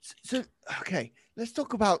So okay, let's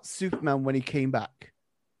talk about Superman when he came back.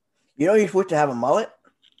 You know, he's supposed to have a mullet,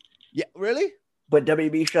 Yeah, really? but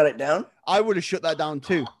WB shut it down. I would have shut that down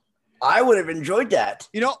too. I would have enjoyed that.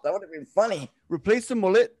 You know, That would have been funny. replace the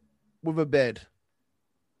mullet with a beard.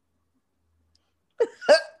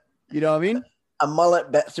 You know what I mean? A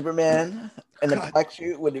mullet Superman and a God. black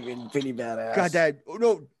suit would have been pretty badass. God, Dad. Oh,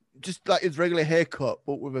 no, just like his regular haircut,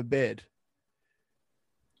 but with a beard.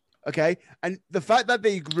 Okay, and the fact that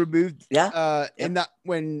they removed, in that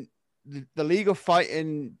when the League are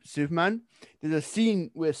fighting Superman, there's a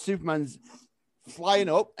scene where Superman's flying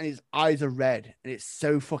up and his eyes are red, and it's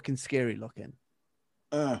so fucking scary looking.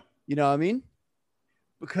 You know what I mean?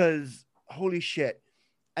 Because holy shit!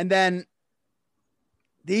 And then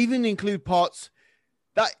they even include parts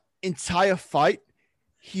that entire fight.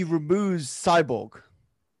 He removes Cyborg.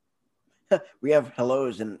 We have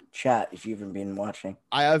hellos in chat if you've been watching.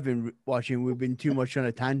 I have been watching. We've been too much on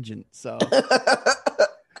a tangent, so.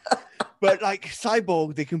 But like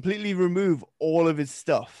Cyborg, they completely remove all of his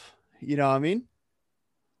stuff. You know what I mean?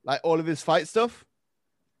 Like all of his fight stuff.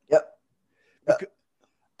 Yep.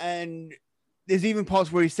 And there's even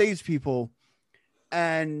parts where he saves people.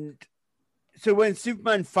 And so when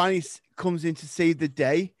Superman finally comes in to save the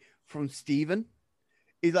day from Steven,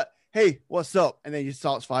 he's like, hey, what's up? And then he just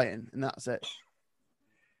starts fighting, and that's it.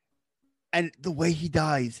 And the way he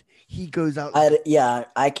dies, he goes out.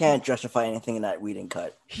 I can't justify anything in that Whedon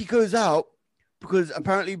cut. He goes out because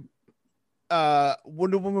apparently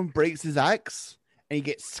Wonder Woman breaks his axe and he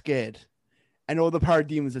gets scared, and all the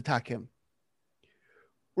parademons attack him.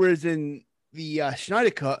 Whereas in the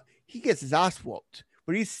Schneider cut, he gets his ass whooped,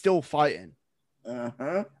 but he's still fighting.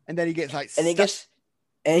 And then he gets like,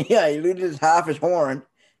 he loses half his horn.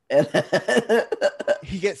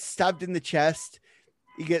 He gets stabbed in the chest.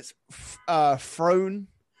 He gets thrown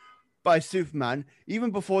by Superman.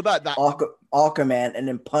 Even before that, Aquaman, and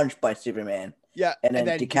then punched by Superman. Yeah, and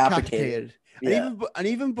then decapitated. Yeah. And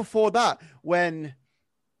even before that, when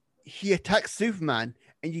he attacks Superman,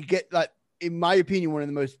 and you get, like, in my opinion, one of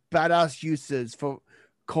the most badass uses for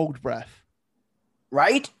cold breath.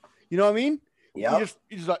 Right? You know what I mean? Yeah.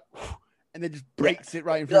 He just like, and then just breaks it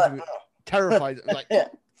right in front of him. Terrifies it. Like,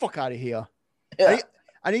 fuck out of here. Yeah.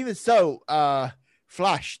 And even so,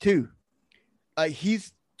 Flash too. Like,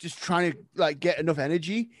 he's just trying to like get enough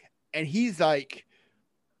energy, and he's like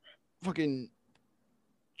fucking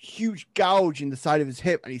huge gouge in the side of his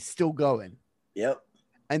hip, and he's still going. Yep.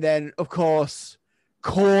 And then of course,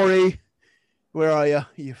 Corey, where are you?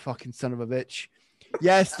 You fucking son of a bitch.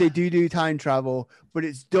 Yes, they do time travel, but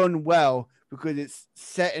it's done well because it's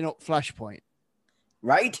setting up Flashpoint.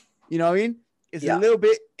 Right? You know what I mean? It's a little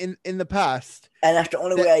bit in the past. And that's the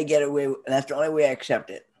only way I get away, and that's the only way I accept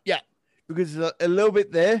it. Yeah, because it's a little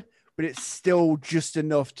bit there, but it's still just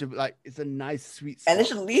enough to, like, it's a nice, sweet spot. And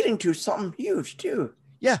it's leading to something huge, too.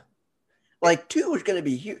 Yeah. Like, 2 was going to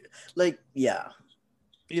be huge. Like, yeah.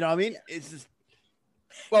 You know what I mean? It's just...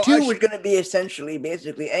 2 was going to be essentially,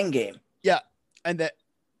 basically, Endgame. Yeah. And that...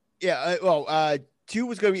 Yeah, 2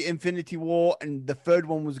 was going to be Infinity War, and the third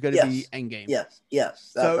one was going to be Endgame.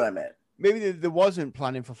 Yes. That's what I meant. Maybe there wasn't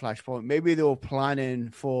planning for Flashpoint. Maybe they were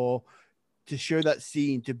planning to show that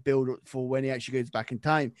scene to build up for when he actually goes back in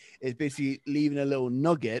time. It's basically leaving a little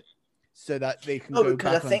nugget so that they can go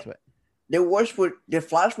back onto it. The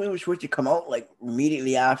Flash movie was supposed to come out like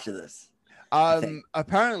immediately after this.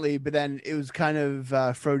 Apparently, but then it was kind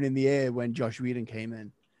of thrown in the air when Josh Whedon came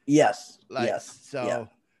in. Yes. So, yeah.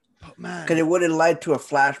 But man, because it would have led to a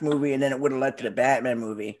Flash movie, and then it would have led to the Batman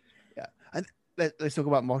movie. Yeah, and let's talk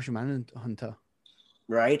about Martian Manhunter.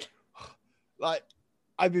 Right. Like,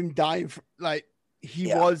 I've been dying for, like,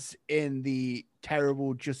 he was in the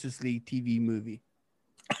terrible Justice League TV movie.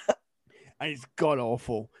 And it's god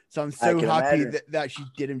awful. So I'm so happy that she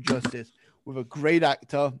did him justice with a great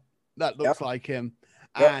actor that looks like him.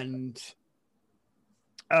 Yep. And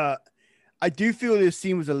I do feel this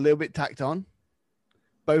scene was a little bit tacked on.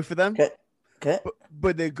 Both of them. Okay.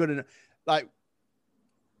 But they're good enough. Like,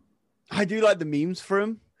 I do like the memes for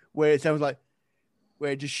him where it sounds like,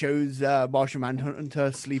 where it just shows Martian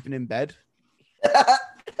Manhunter sleeping in bed.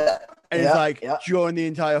 And it's like during the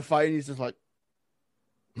entire fight, and he's just like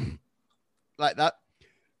that.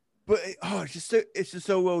 But it's just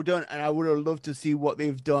so well done, and I would have loved to see what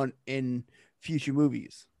they've done in future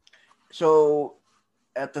movies. So,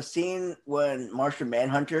 at the scene when Martian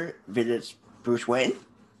Manhunter visits Bruce Wayne,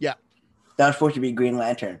 that was supposed to be Green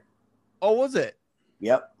Lantern. Oh, was it?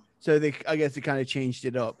 Yep. So I guess they kind of changed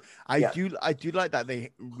it up. I do like that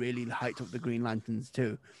they really hyped up the Green Lanterns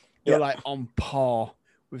too. They're like on par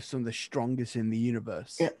with some of the strongest in the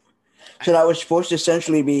universe. Yeah. So that was supposed to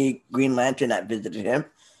essentially be Green Lantern that visited him.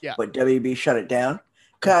 Yeah. But WB shut it down.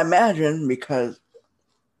 Can I imagine, because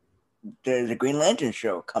there's a Green Lantern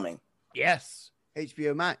show coming. Yes,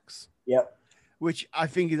 HBO Max, Yep. which I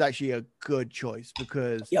think is actually a good choice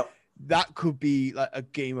because Yep. that could be like a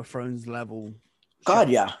Game of Thrones level. God,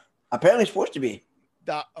 show. yeah. Apparently it's supposed to be.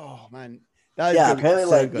 That oh man, that is Yeah, gonna be apparently so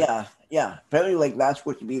like good. yeah. Apparently like that's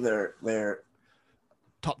supposed to be their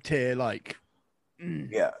Top tier, like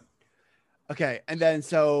yeah. okay, and then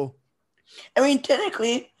so I mean,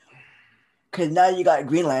 technically, because now you got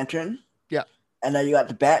Green Lantern. Yeah. And now you got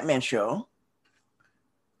the Batman show.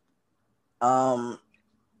 I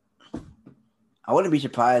wouldn't be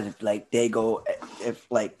surprised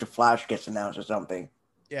if like the Flash gets announced or something.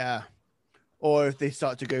 yeah, or if they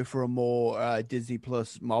start to go for a more Disney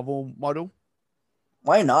Plus Marvel model.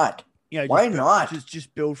 Why not? Yeah, Why not?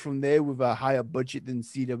 Just build from there with a higher budget than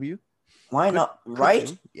CW. Why not? Right?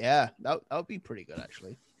 do. Yeah, that would be pretty good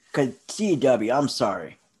actually. Because CW, I'm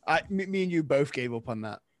sorry. Me and you both gave up on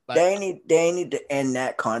that. Like, They need to end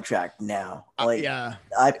that contract now. Like, yeah,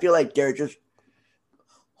 I feel like they're just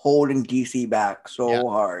holding DC back so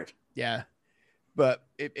hard. yeah, but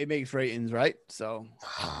it makes ratings, right? So,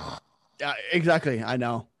 yeah, exactly. I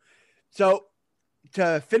know. So,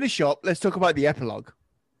 to finish up, let's talk about the epilogue.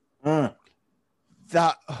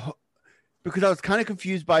 That because I was kind of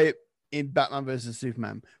confused by it in Batman versus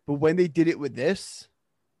Superman, but when they did it with this,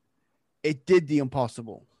 it did the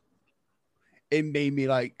impossible. It made me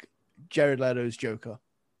like Jared Leto's Joker.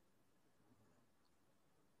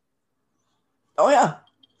 Oh yeah.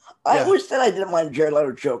 I Yeah. always said I didn't mind Jared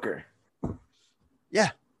Leto Joker.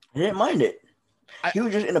 Yeah. I didn't mind it. I- He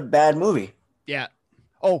was just in a bad movie. Yeah.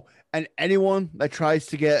 Oh, and anyone that tries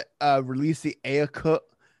to get release the Ayer cut,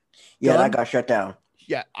 Yeah, Done? that got shut down.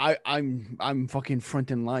 yeah, I'm fucking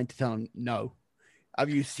front in line to tell him no. Have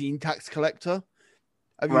you seen Tax Collector?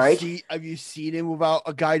 Have you seen him without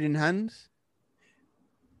a guiding hand?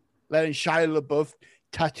 Letting Shia LaBeouf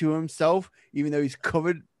tattoo himself, even though he's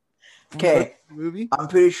covered. from Okay. the movie. I'm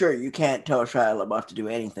pretty sure you can't tell Shia LaBeouf to do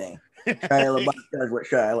anything. Shia LaBeouf does what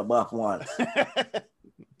Shia LaBeouf wants.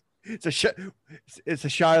 It's a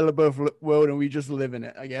Shia LaBeouf world, and we just live in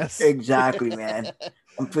it, I guess. Exactly, man.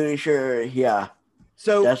 I'm pretty sure, yeah.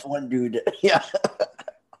 So That's one dude. Yeah.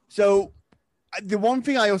 So the one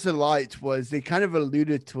thing I also liked was they kind of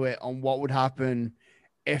alluded to it on what would happen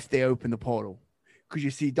if they open the portal. Because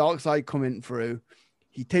you see Darkseid coming through,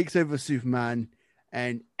 he takes over Superman,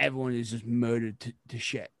 and everyone is just murdered to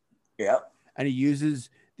shit. Yep. And he uses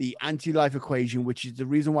the anti-life equation, which is the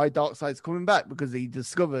reason why Darkseid's coming back, because he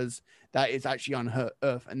discovers that it's actually on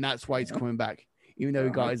Earth, and that's why he's coming back, even though he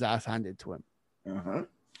got his ass handed to him. Mm-hmm.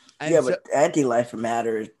 And Yeah, so- but anti-life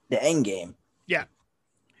matter is the end game.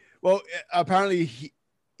 well, apparently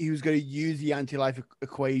he was going to use the anti-life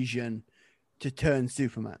equation to turn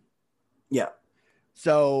Superman. Yeah.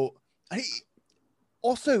 So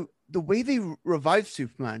also the way they revived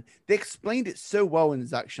Superman, they explained it so well in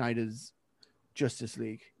Zack Snyder's Justice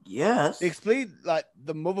League. Yes. They explained like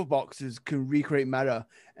the mother boxes can recreate matter,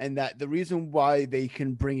 and that the reason why they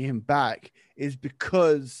can bring him back is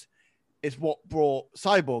because it's what brought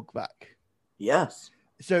Cyborg back. Yes.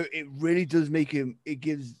 So it really does make him. It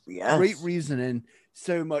gives Yes. great reasoning,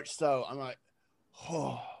 so much so I'm like,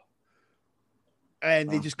 oh. And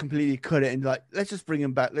they just completely cut it and like, let's just bring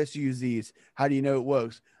him back. Let's use these. How do you know it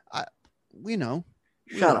works? We know.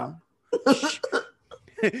 Shut up.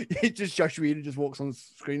 It's just Josh Whedon just walks on the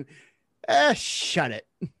screen. Shut it.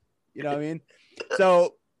 You know what I mean?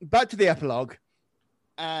 So back to the epilogue.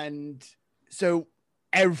 And so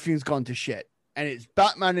everything's gone to shit. And it's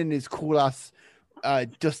Batman in his cool ass,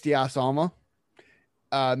 dusty ass armor.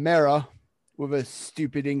 Mera with a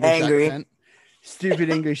stupid English Angry. accent. Stupid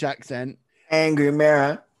English accent. Angry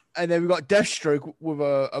Mara. And then we got Deathstroke with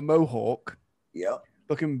a mohawk. Yep.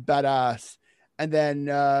 Looking badass. And then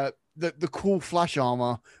the cool Flash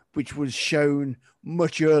armor, which was shown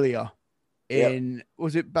much earlier in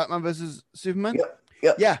was it Batman versus Superman?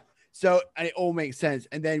 Yep. Yeah. So and it all makes sense.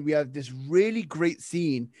 And then we have this really great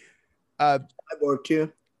scene. Cyborg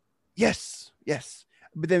too. Yes.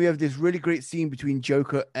 But then we have this really great scene between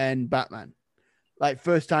Joker and Batman. Like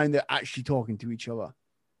first time they're actually talking to each other.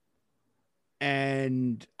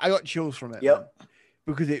 And I got chills from it. Yep. Man,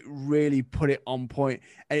 because it really put it on point.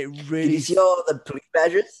 And it really Did you see all the police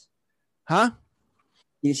badges? Huh?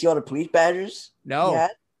 Did you see all the police badges? No. he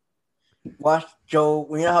had? Watch Joe.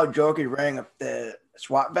 You know how Joker is wearing the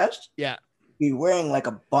SWAT vest? Yeah. He's wearing like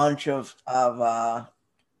a bunch of Police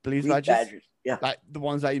police badges. badges. Yeah. Like the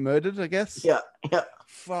ones that he murdered, I guess. Yeah.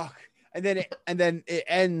 Fuck. And then it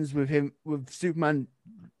ends with him with Superman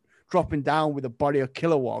dropping down with the body of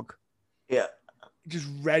Kilowog, Yeah. just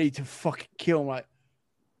ready to fucking kill him. Like,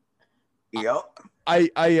 Yep.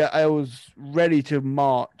 I was ready to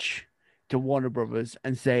march to Warner Brothers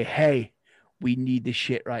and say, hey, we need this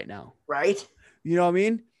shit right now. Right? You know what I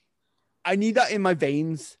mean? I need that in my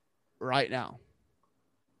veins right now.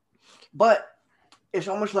 But it's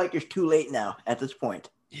almost like it's too late now at this point.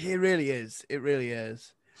 It really is. It really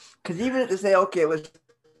is. Because even if they say, okay, let's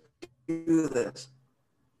do this.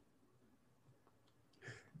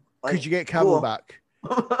 Could you get Cavill back?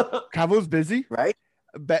 Cavill's busy. Right?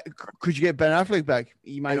 Could you get Ben Affleck back?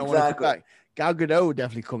 You might not want to come back. Gal Gadot would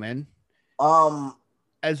definitely come in.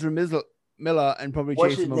 Ezra Miller and probably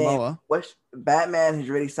What's Jason his name? Momoa. Batman has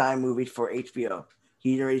already signed movies for HBO.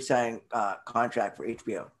 He's already signed contract for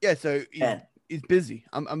HBO. Yeah, so he's busy.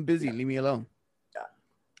 I'm busy. Leave me alone. Yeah.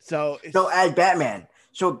 So as Batman.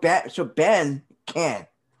 So Ben can.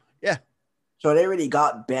 Yeah. So they already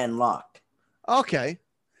got Ben locked. Okay.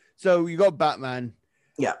 So you got Batman.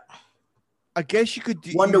 Yeah. I guess you could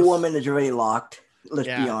do Wonder Woman is already locked. Let's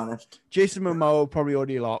be honest. Jason Momoa probably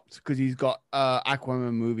already locked because he's got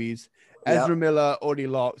Aquaman movies. Yep. Ezra Miller already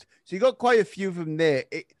locked. So you got quite a few of them there.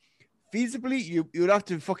 Feasibly, you would have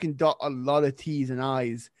to fucking dot a lot of T's and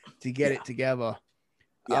I's to get it together.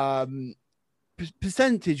 Yeah.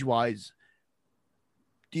 Percentage wise,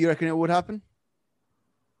 do you reckon it would happen?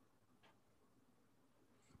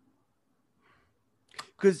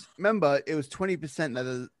 Because remember, it was 20%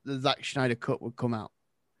 that the Zack Snyder cut would come out.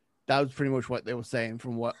 That was pretty much what they were saying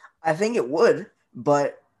from what I think it would,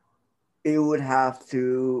 but it would have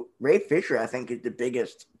to. Ray Fisher, I think, is the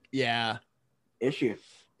biggest issue.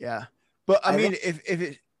 Yeah. But I mean,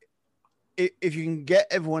 think- if you can get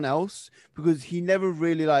everyone else, because he never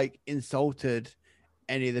really like insulted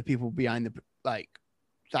any of the people behind the like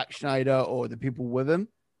Zack Snyder or the people with him.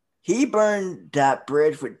 He burned that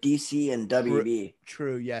bridge with DC and WB.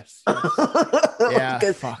 True. Yes. Yeah,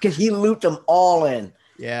 because he looped them all in.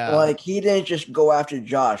 Yeah. Like he didn't just go after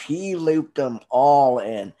Josh; he looped them all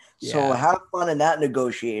in. So have fun in that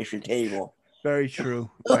negotiation table. Very true.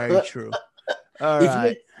 Very true. All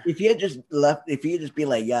right. If he had just left, if he had just been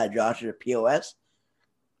like, "Yeah, Josh is a POS,"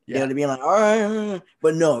 they would have been like, "All right,"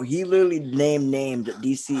 but no, he literally named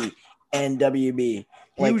DC and WB.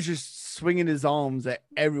 He was just swinging his arms at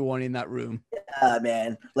everyone in that room. Yeah,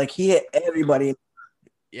 man. Like he hit everybody.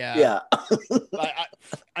 Yeah.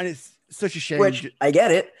 And it's such a shame. Which I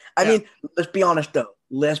get it. I mean, let's be honest though.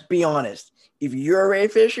 Let's be honest. If you're Ray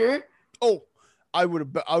Fisher, I would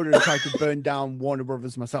have tried to burn down Warner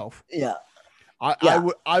Brothers myself. Yeah.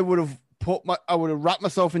 I would have wrapped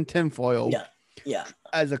myself in tinfoil. Yeah.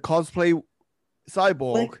 As a cosplay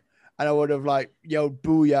cyborg, and I would have yelled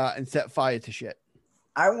booyah and set fire to shit.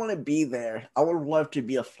 I want to be there. I would love to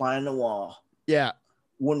be a fly on the wall. Yeah.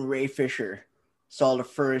 When Ray Fisher saw the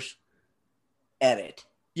first edit.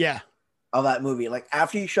 Yeah. Of that movie. Like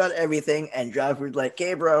after he shot everything and Josh was like,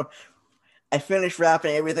 "Hey bro, I finished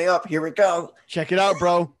wrapping everything up. Here we go. Check it out,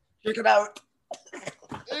 bro. Check it out."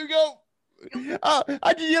 There you go. How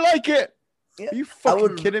did you like it? Yeah. Are you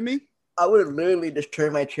fucking kidding me? I would have literally just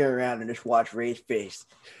turned my chair around and just watch Ray's face.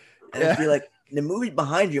 And it'd be like, the movie's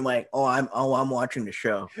behind you. I'm like, I'm watching the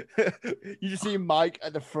show. You just see Mike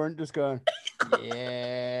at the front just going,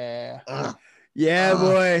 yeah. Yeah,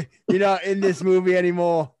 boy. You're not in this movie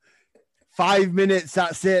anymore. 5 minutes,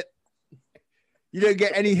 that's it. You don't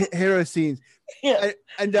get any hero scenes. Yeah.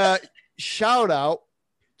 And shout out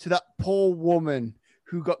to that poor woman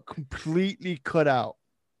who got completely cut out.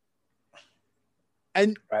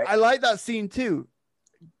 And I like that scene too.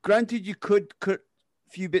 Granted, you could cut a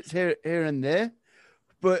few bits here and there,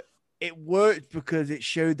 but it worked because it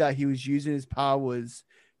showed that he was using his powers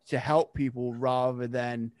to help people rather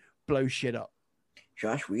than blow shit up.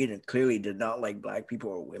 Josh Whedon clearly did not like black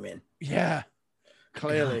people or women. Yeah,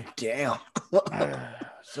 clearly. Damn.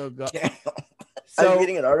 So good. Damn. I was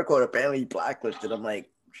reading an article and apparently he blacklisted. I'm like,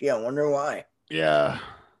 gee, I wonder why. Yeah.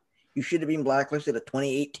 You should have been blacklisted in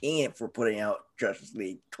 2018 for putting out Justice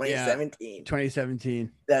League. 2017. Yeah, 2017.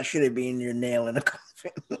 That should have been your nail in the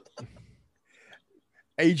coffin.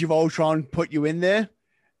 Age of Ultron put you in there.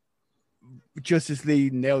 Justice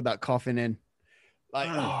League nailed that coffin in.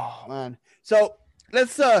 Oh man. So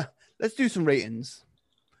let's do some ratings.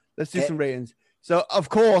 Some ratings. So of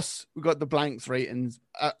course we got the Blanks ratings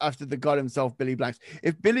after the god himself, Billy Blanks.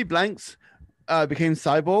 If Billy Blanks became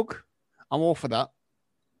Cyborg, I'm all for that.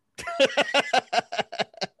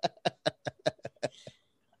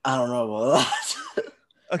 I don't know about that.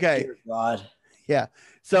 Okay. Dear God. Yeah.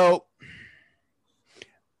 So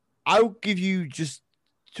I'll give you, just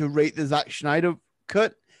to rate the Zack Snyder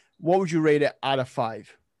cut, what would you rate it out of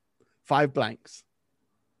 5? 5 blanks.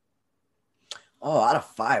 Oh, out of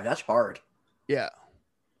 5, that's hard. Yeah.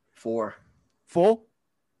 4. 4.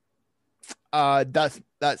 That's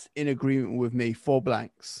in agreement with me. 4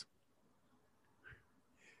 blanks.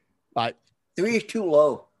 Like 3 is too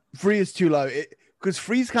low. 3 is too low. Because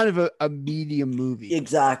 3 is kind of a medium movie.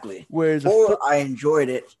 Exactly. Whereas 4, I enjoyed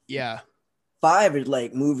it. yeah. 5 is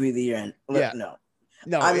like movie of the year. And Yeah.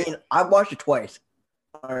 No. I mean, I watched it twice.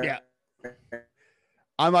 Yeah.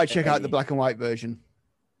 I might check out the black and white version.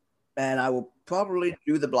 And I will probably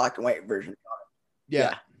do the black and white version.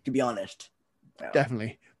 Yeah, to be honest. Yeah.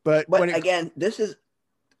 definitely. But again,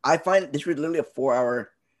 I find this was literally a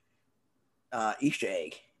 4-hour Easter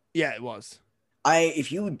egg. Yeah, it was.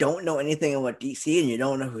 If you don't know anything about DC and you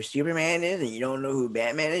don't know who Superman is and you don't know who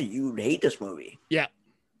Batman is, you would hate this movie. Yeah.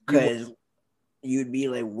 Because you'd be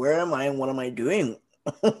like, where am I and what am I doing?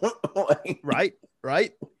 Right.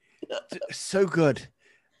 So good.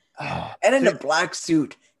 And in the black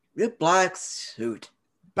suit. The black suit.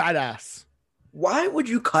 Badass. Why would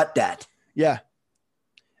you cut that? Yeah.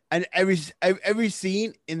 And every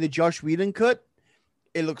scene in the Josh Whedon cut,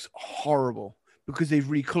 it looks horrible because they've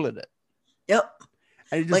recolored it. Yep.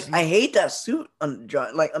 And it just, I hate that suit on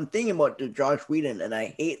Josh. Like, I'm thinking about the Josh Whedon, and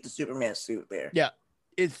I hate the Superman suit there. Yeah.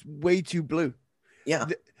 It's way too blue. Yeah.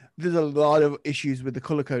 There's a lot of issues with the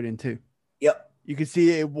color coding too. Yep. You can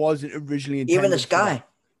see it wasn't originally intended. Even the sky.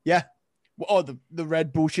 Yeah. Oh, the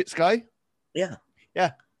red bullshit sky. Yeah.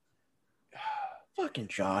 Yeah. Fucking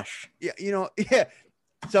Josh. Yeah. Yeah.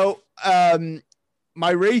 So,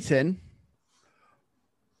 my rating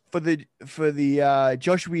for the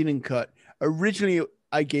Josh Whedon cut, originally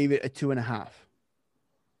I gave it a 2.5.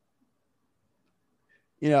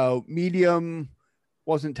 Medium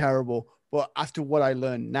wasn't terrible, but after what I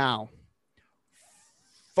learned now,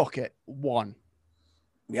 fuck it, 1.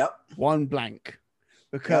 Yep. 1 blank,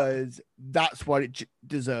 because that's what it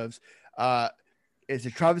deserves. It's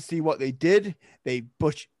a travesty what they did. They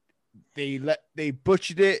butchered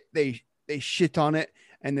it. They shit on it,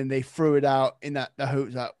 and then they threw it out in the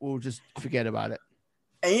hopes that we'll just forget about it.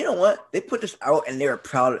 And you know what? They put this out, and they were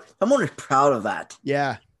proud. Someone is proud of that.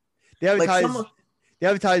 Yeah, they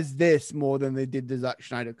advertised this more than they did the Zack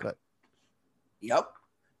Snyder cut. Yep.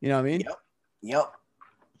 You know what I mean? Yep.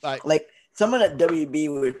 Like someone at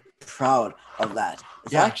WB was proud of that.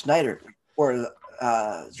 Yeah. Zack Snyder or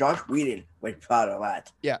Josh Whedon was proud of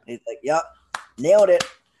that. Yeah. He's like, yep, nailed it.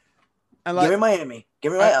 And Give me Miami.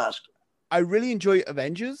 Give me my Oscar. I really enjoy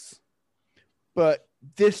Avengers, but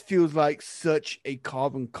this feels like such a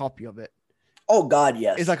carbon copy of it. Oh God,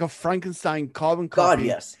 yes. It's like a Frankenstein carbon copy. God,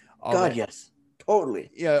 yes. God, yes. Totally.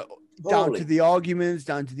 Yeah. Down Totally. to the arguments,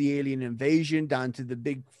 down to the alien invasion, down to the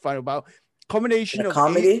big final battle. Combination of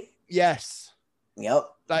comedy. Yes. Yep.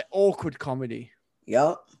 Like awkward comedy.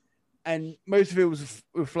 Yep. And most of it was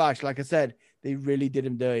with Flash. Like I said, they really did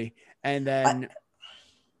him dirty. And then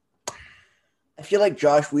I feel like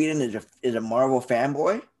Josh Whedon is a Marvel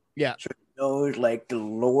fanboy. Yeah. So he knows like the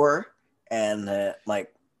lore and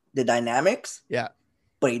like the dynamics. Yeah.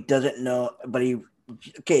 But he doesn't know.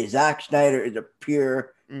 Zack Snyder is a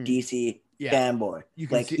pure DC fanboy. You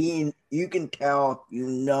can tell,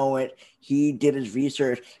 it. He did his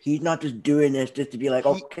research. He's not just doing this just to be like,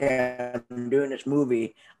 okay, I'm doing this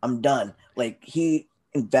movie, I'm done. Like, he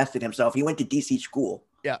invested himself. He went to DC school.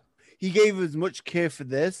 Yeah. He gave as much care for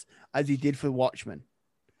this as he did for Watchmen.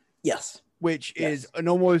 Yes. Which is an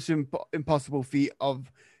almost impossible feat of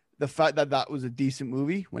the fact that was a decent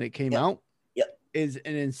movie when it came out. Yep. Is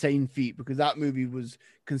an insane feat because that movie was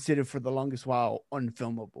considered for the longest while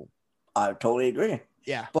unfilmable. I totally agree.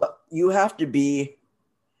 Yeah. But you have to be,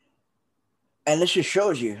 and this just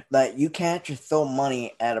shows you that you can't just throw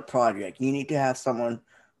money at a project. You need to have someone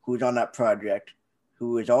who's on that project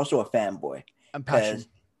who is also a fanboy. And passion.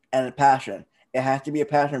 And a passion. It has to be a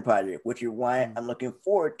passion project, which is why I'm looking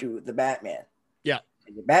forward to the Batman. Yeah.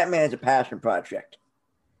 The Batman is a passion project.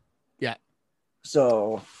 Yeah.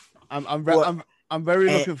 So I'm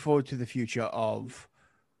very looking forward to the future of.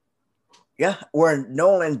 Yeah, where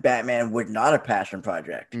Nolan's Batman was not a passion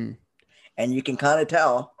project, and you can kind of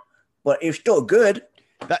tell, but it's still good.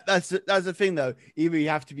 That's the thing, though. Either you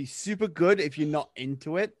have to be super good if you're not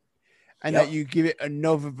into it, and that you give it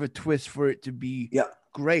enough of a twist for it to be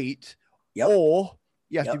great, or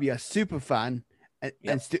you have to be a super fan,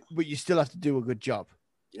 but you still have to do a good job.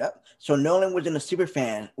 Yep. So Nolan wasn't a super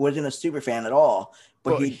fan at all,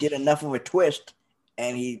 but he did enough of a twist,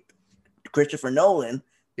 and Christopher Nolan.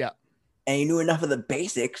 And he knew enough of the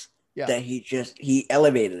basics that he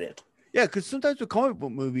elevated it. Yeah, because sometimes with comic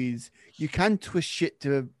book movies, you can twist shit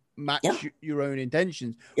to match Yeah. your own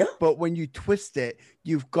intentions. Yeah. But when you twist it,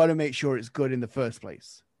 you've got to make sure it's good in the first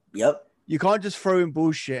place. Yep. You can't just throw in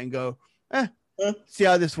bullshit and go, Mm. see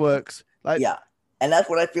how this works. Like, Yeah. And that's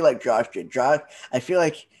what I feel like Josh did. Josh, I feel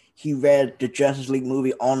like he read the Justice League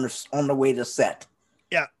movie on the way to set.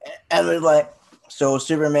 Yeah. And it was like, so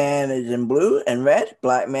Superman is in blue and red,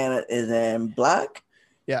 Black Man is in black.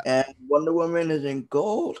 Yeah. And Wonder Woman is in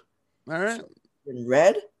gold, all right. in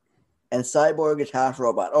red, and Cyborg is half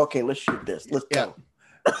robot. Okay, let's shoot this. Let's go.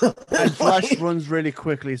 And Flash runs really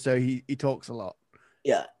quickly, so he talks a lot.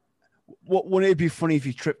 Yeah. Wouldn't it be funny if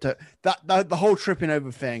he tripped it? That the whole tripping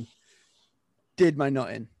over thing did my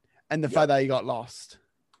nut in, and the fact that he got lost.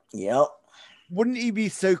 Yep. Wouldn't he be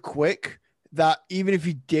so quick that even if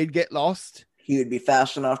he did get lost, He would be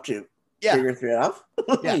fast enough to figure it out.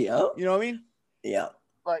 Yeah. Yep. You know what I mean? Yeah.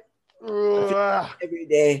 Like, Every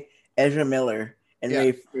day, Ezra Miller and Yeah.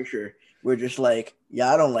 Ray Fisher were just like,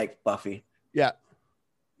 yeah, I don't like Buffy. Yeah.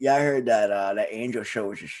 Yeah, I heard that that Angel show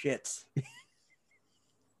was just shits.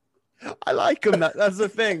 I like him. That's the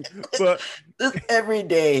thing. But Just every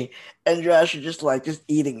day, and Josh is just like just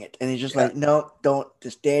eating it, and he's just like, no, don't,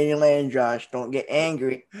 just stay in your lane, Josh. Don't get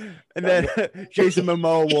angry. and then Jason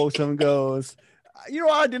Momoa walks up and goes, you know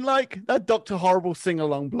what I didn't like? That Dr. Horrible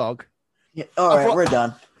sing-along blog. Yeah, all right, we're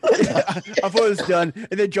done. I thought it was done.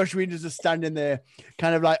 And then Josh Whedon's just standing there,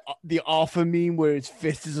 kind of like the Arthur meme where his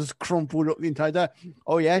fist is just crumpled up the entire time.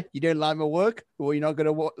 Oh, yeah? You didn't like my work? Well, you're not going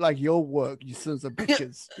to like your work, you sons of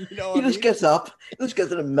bitches. You know what He I just mean? gets up. He just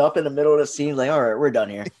gets up in the middle of the scene, like, all right, we're done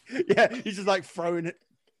here. Yeah, he's just like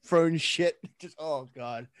throwing shit. Just, oh,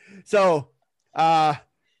 God. So, that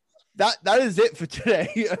is it for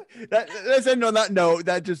today. Let's end on that note.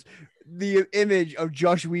 That just the image of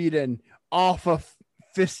Josh Whedon Arthur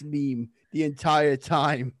fist meme the entire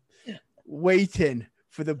time, waiting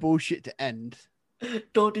for the bullshit to end.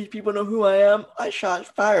 Don't these people know who I am? I shot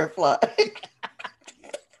Firefly.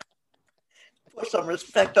 Put some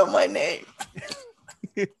respect on my name.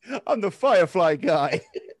 I'm the Firefly guy.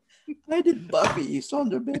 I did Buffy, you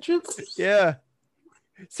sons of bitches. Yeah.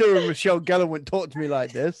 Sarah Michelle Gellar wouldn't talk to me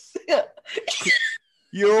like this. Yeah.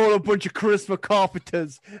 You're all a bunch of charisma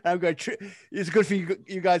carpenters. I'm going. It's good for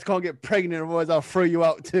you guys can't get pregnant, otherwise I'll throw you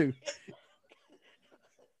out too.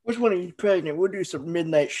 Which one are you pregnant? We'll do some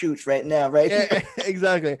midnight shoots right now, right? Yeah,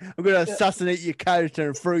 exactly. I'm going to assassinate your character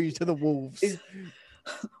and throw you to the wolves.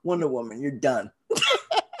 Wonder Woman, you're done.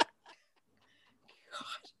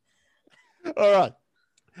 All right.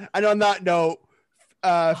 And on that note,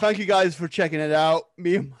 thank you guys for checking it out.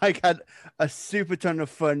 Me and Mike had a super ton of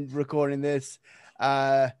fun recording this.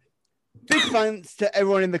 Big thanks to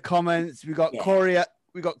everyone in the comments. We got Corey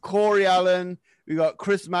Allen, we got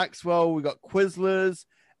Chris Maxwell, we got Quizzlers,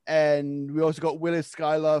 and we also got Willis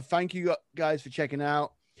Schuyler. Thank you guys for checking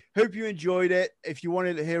out. Hope you enjoyed it. If you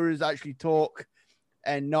wanted to hear us actually talk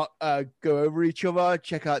and not go over each other,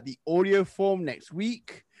 check out the audio form next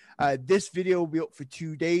week. This video will be up for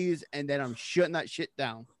 2 days, and then I'm shutting that shit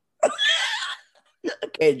down.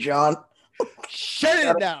 Okay, John. Shut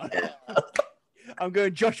it down. I'm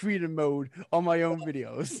going Josh Whedon mode on my own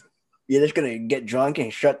videos. You're just gonna get drunk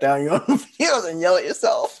and shut down your own videos and yell at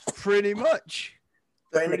yourself. Pretty much.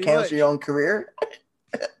 Threatening to Pretty cancel much. your own career.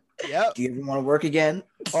 Yep. Do you even want to work again?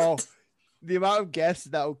 Oh, the amount of guests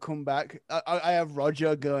that will come back. I have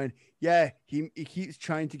Roger going, yeah, he keeps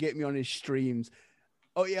trying to get me on his streams.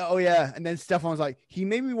 Oh yeah. And then Stefan's like, he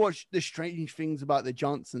made me watch The Strange Things About the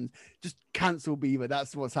Johnsons. Just cancel Beaver.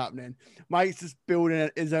 That's what's happening. Mike's just building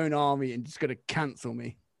his own army and just gonna cancel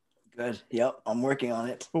me. Good. Yep, I'm working on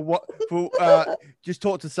it. Just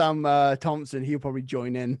talk to Sam Thompson. He'll probably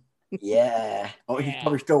join in. Yeah. Oh, he's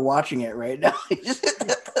probably still watching it right now. He's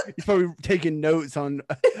probably taking notes on.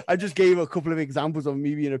 I just gave a couple of examples of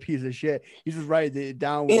me being a piece of shit. He's just writing it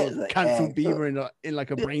down with like, cancel Beaver in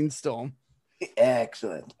like a brainstorm.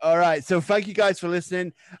 Excellent. All right. So thank you guys for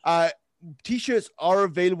listening. T-shirts are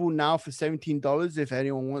available now for $17 if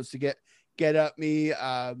anyone wants to get at me.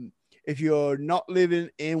 If you're not living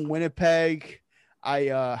in Winnipeg, I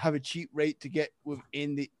have a cheap rate to get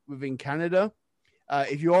within Canada.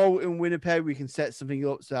 If you're all in Winnipeg, we can set something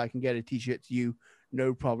up so I can get a T-shirt to you.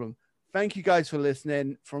 No problem. Thank you guys for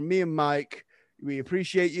listening. From me and Mike, we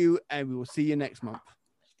appreciate you, and we will see you next month.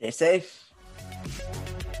 Stay safe.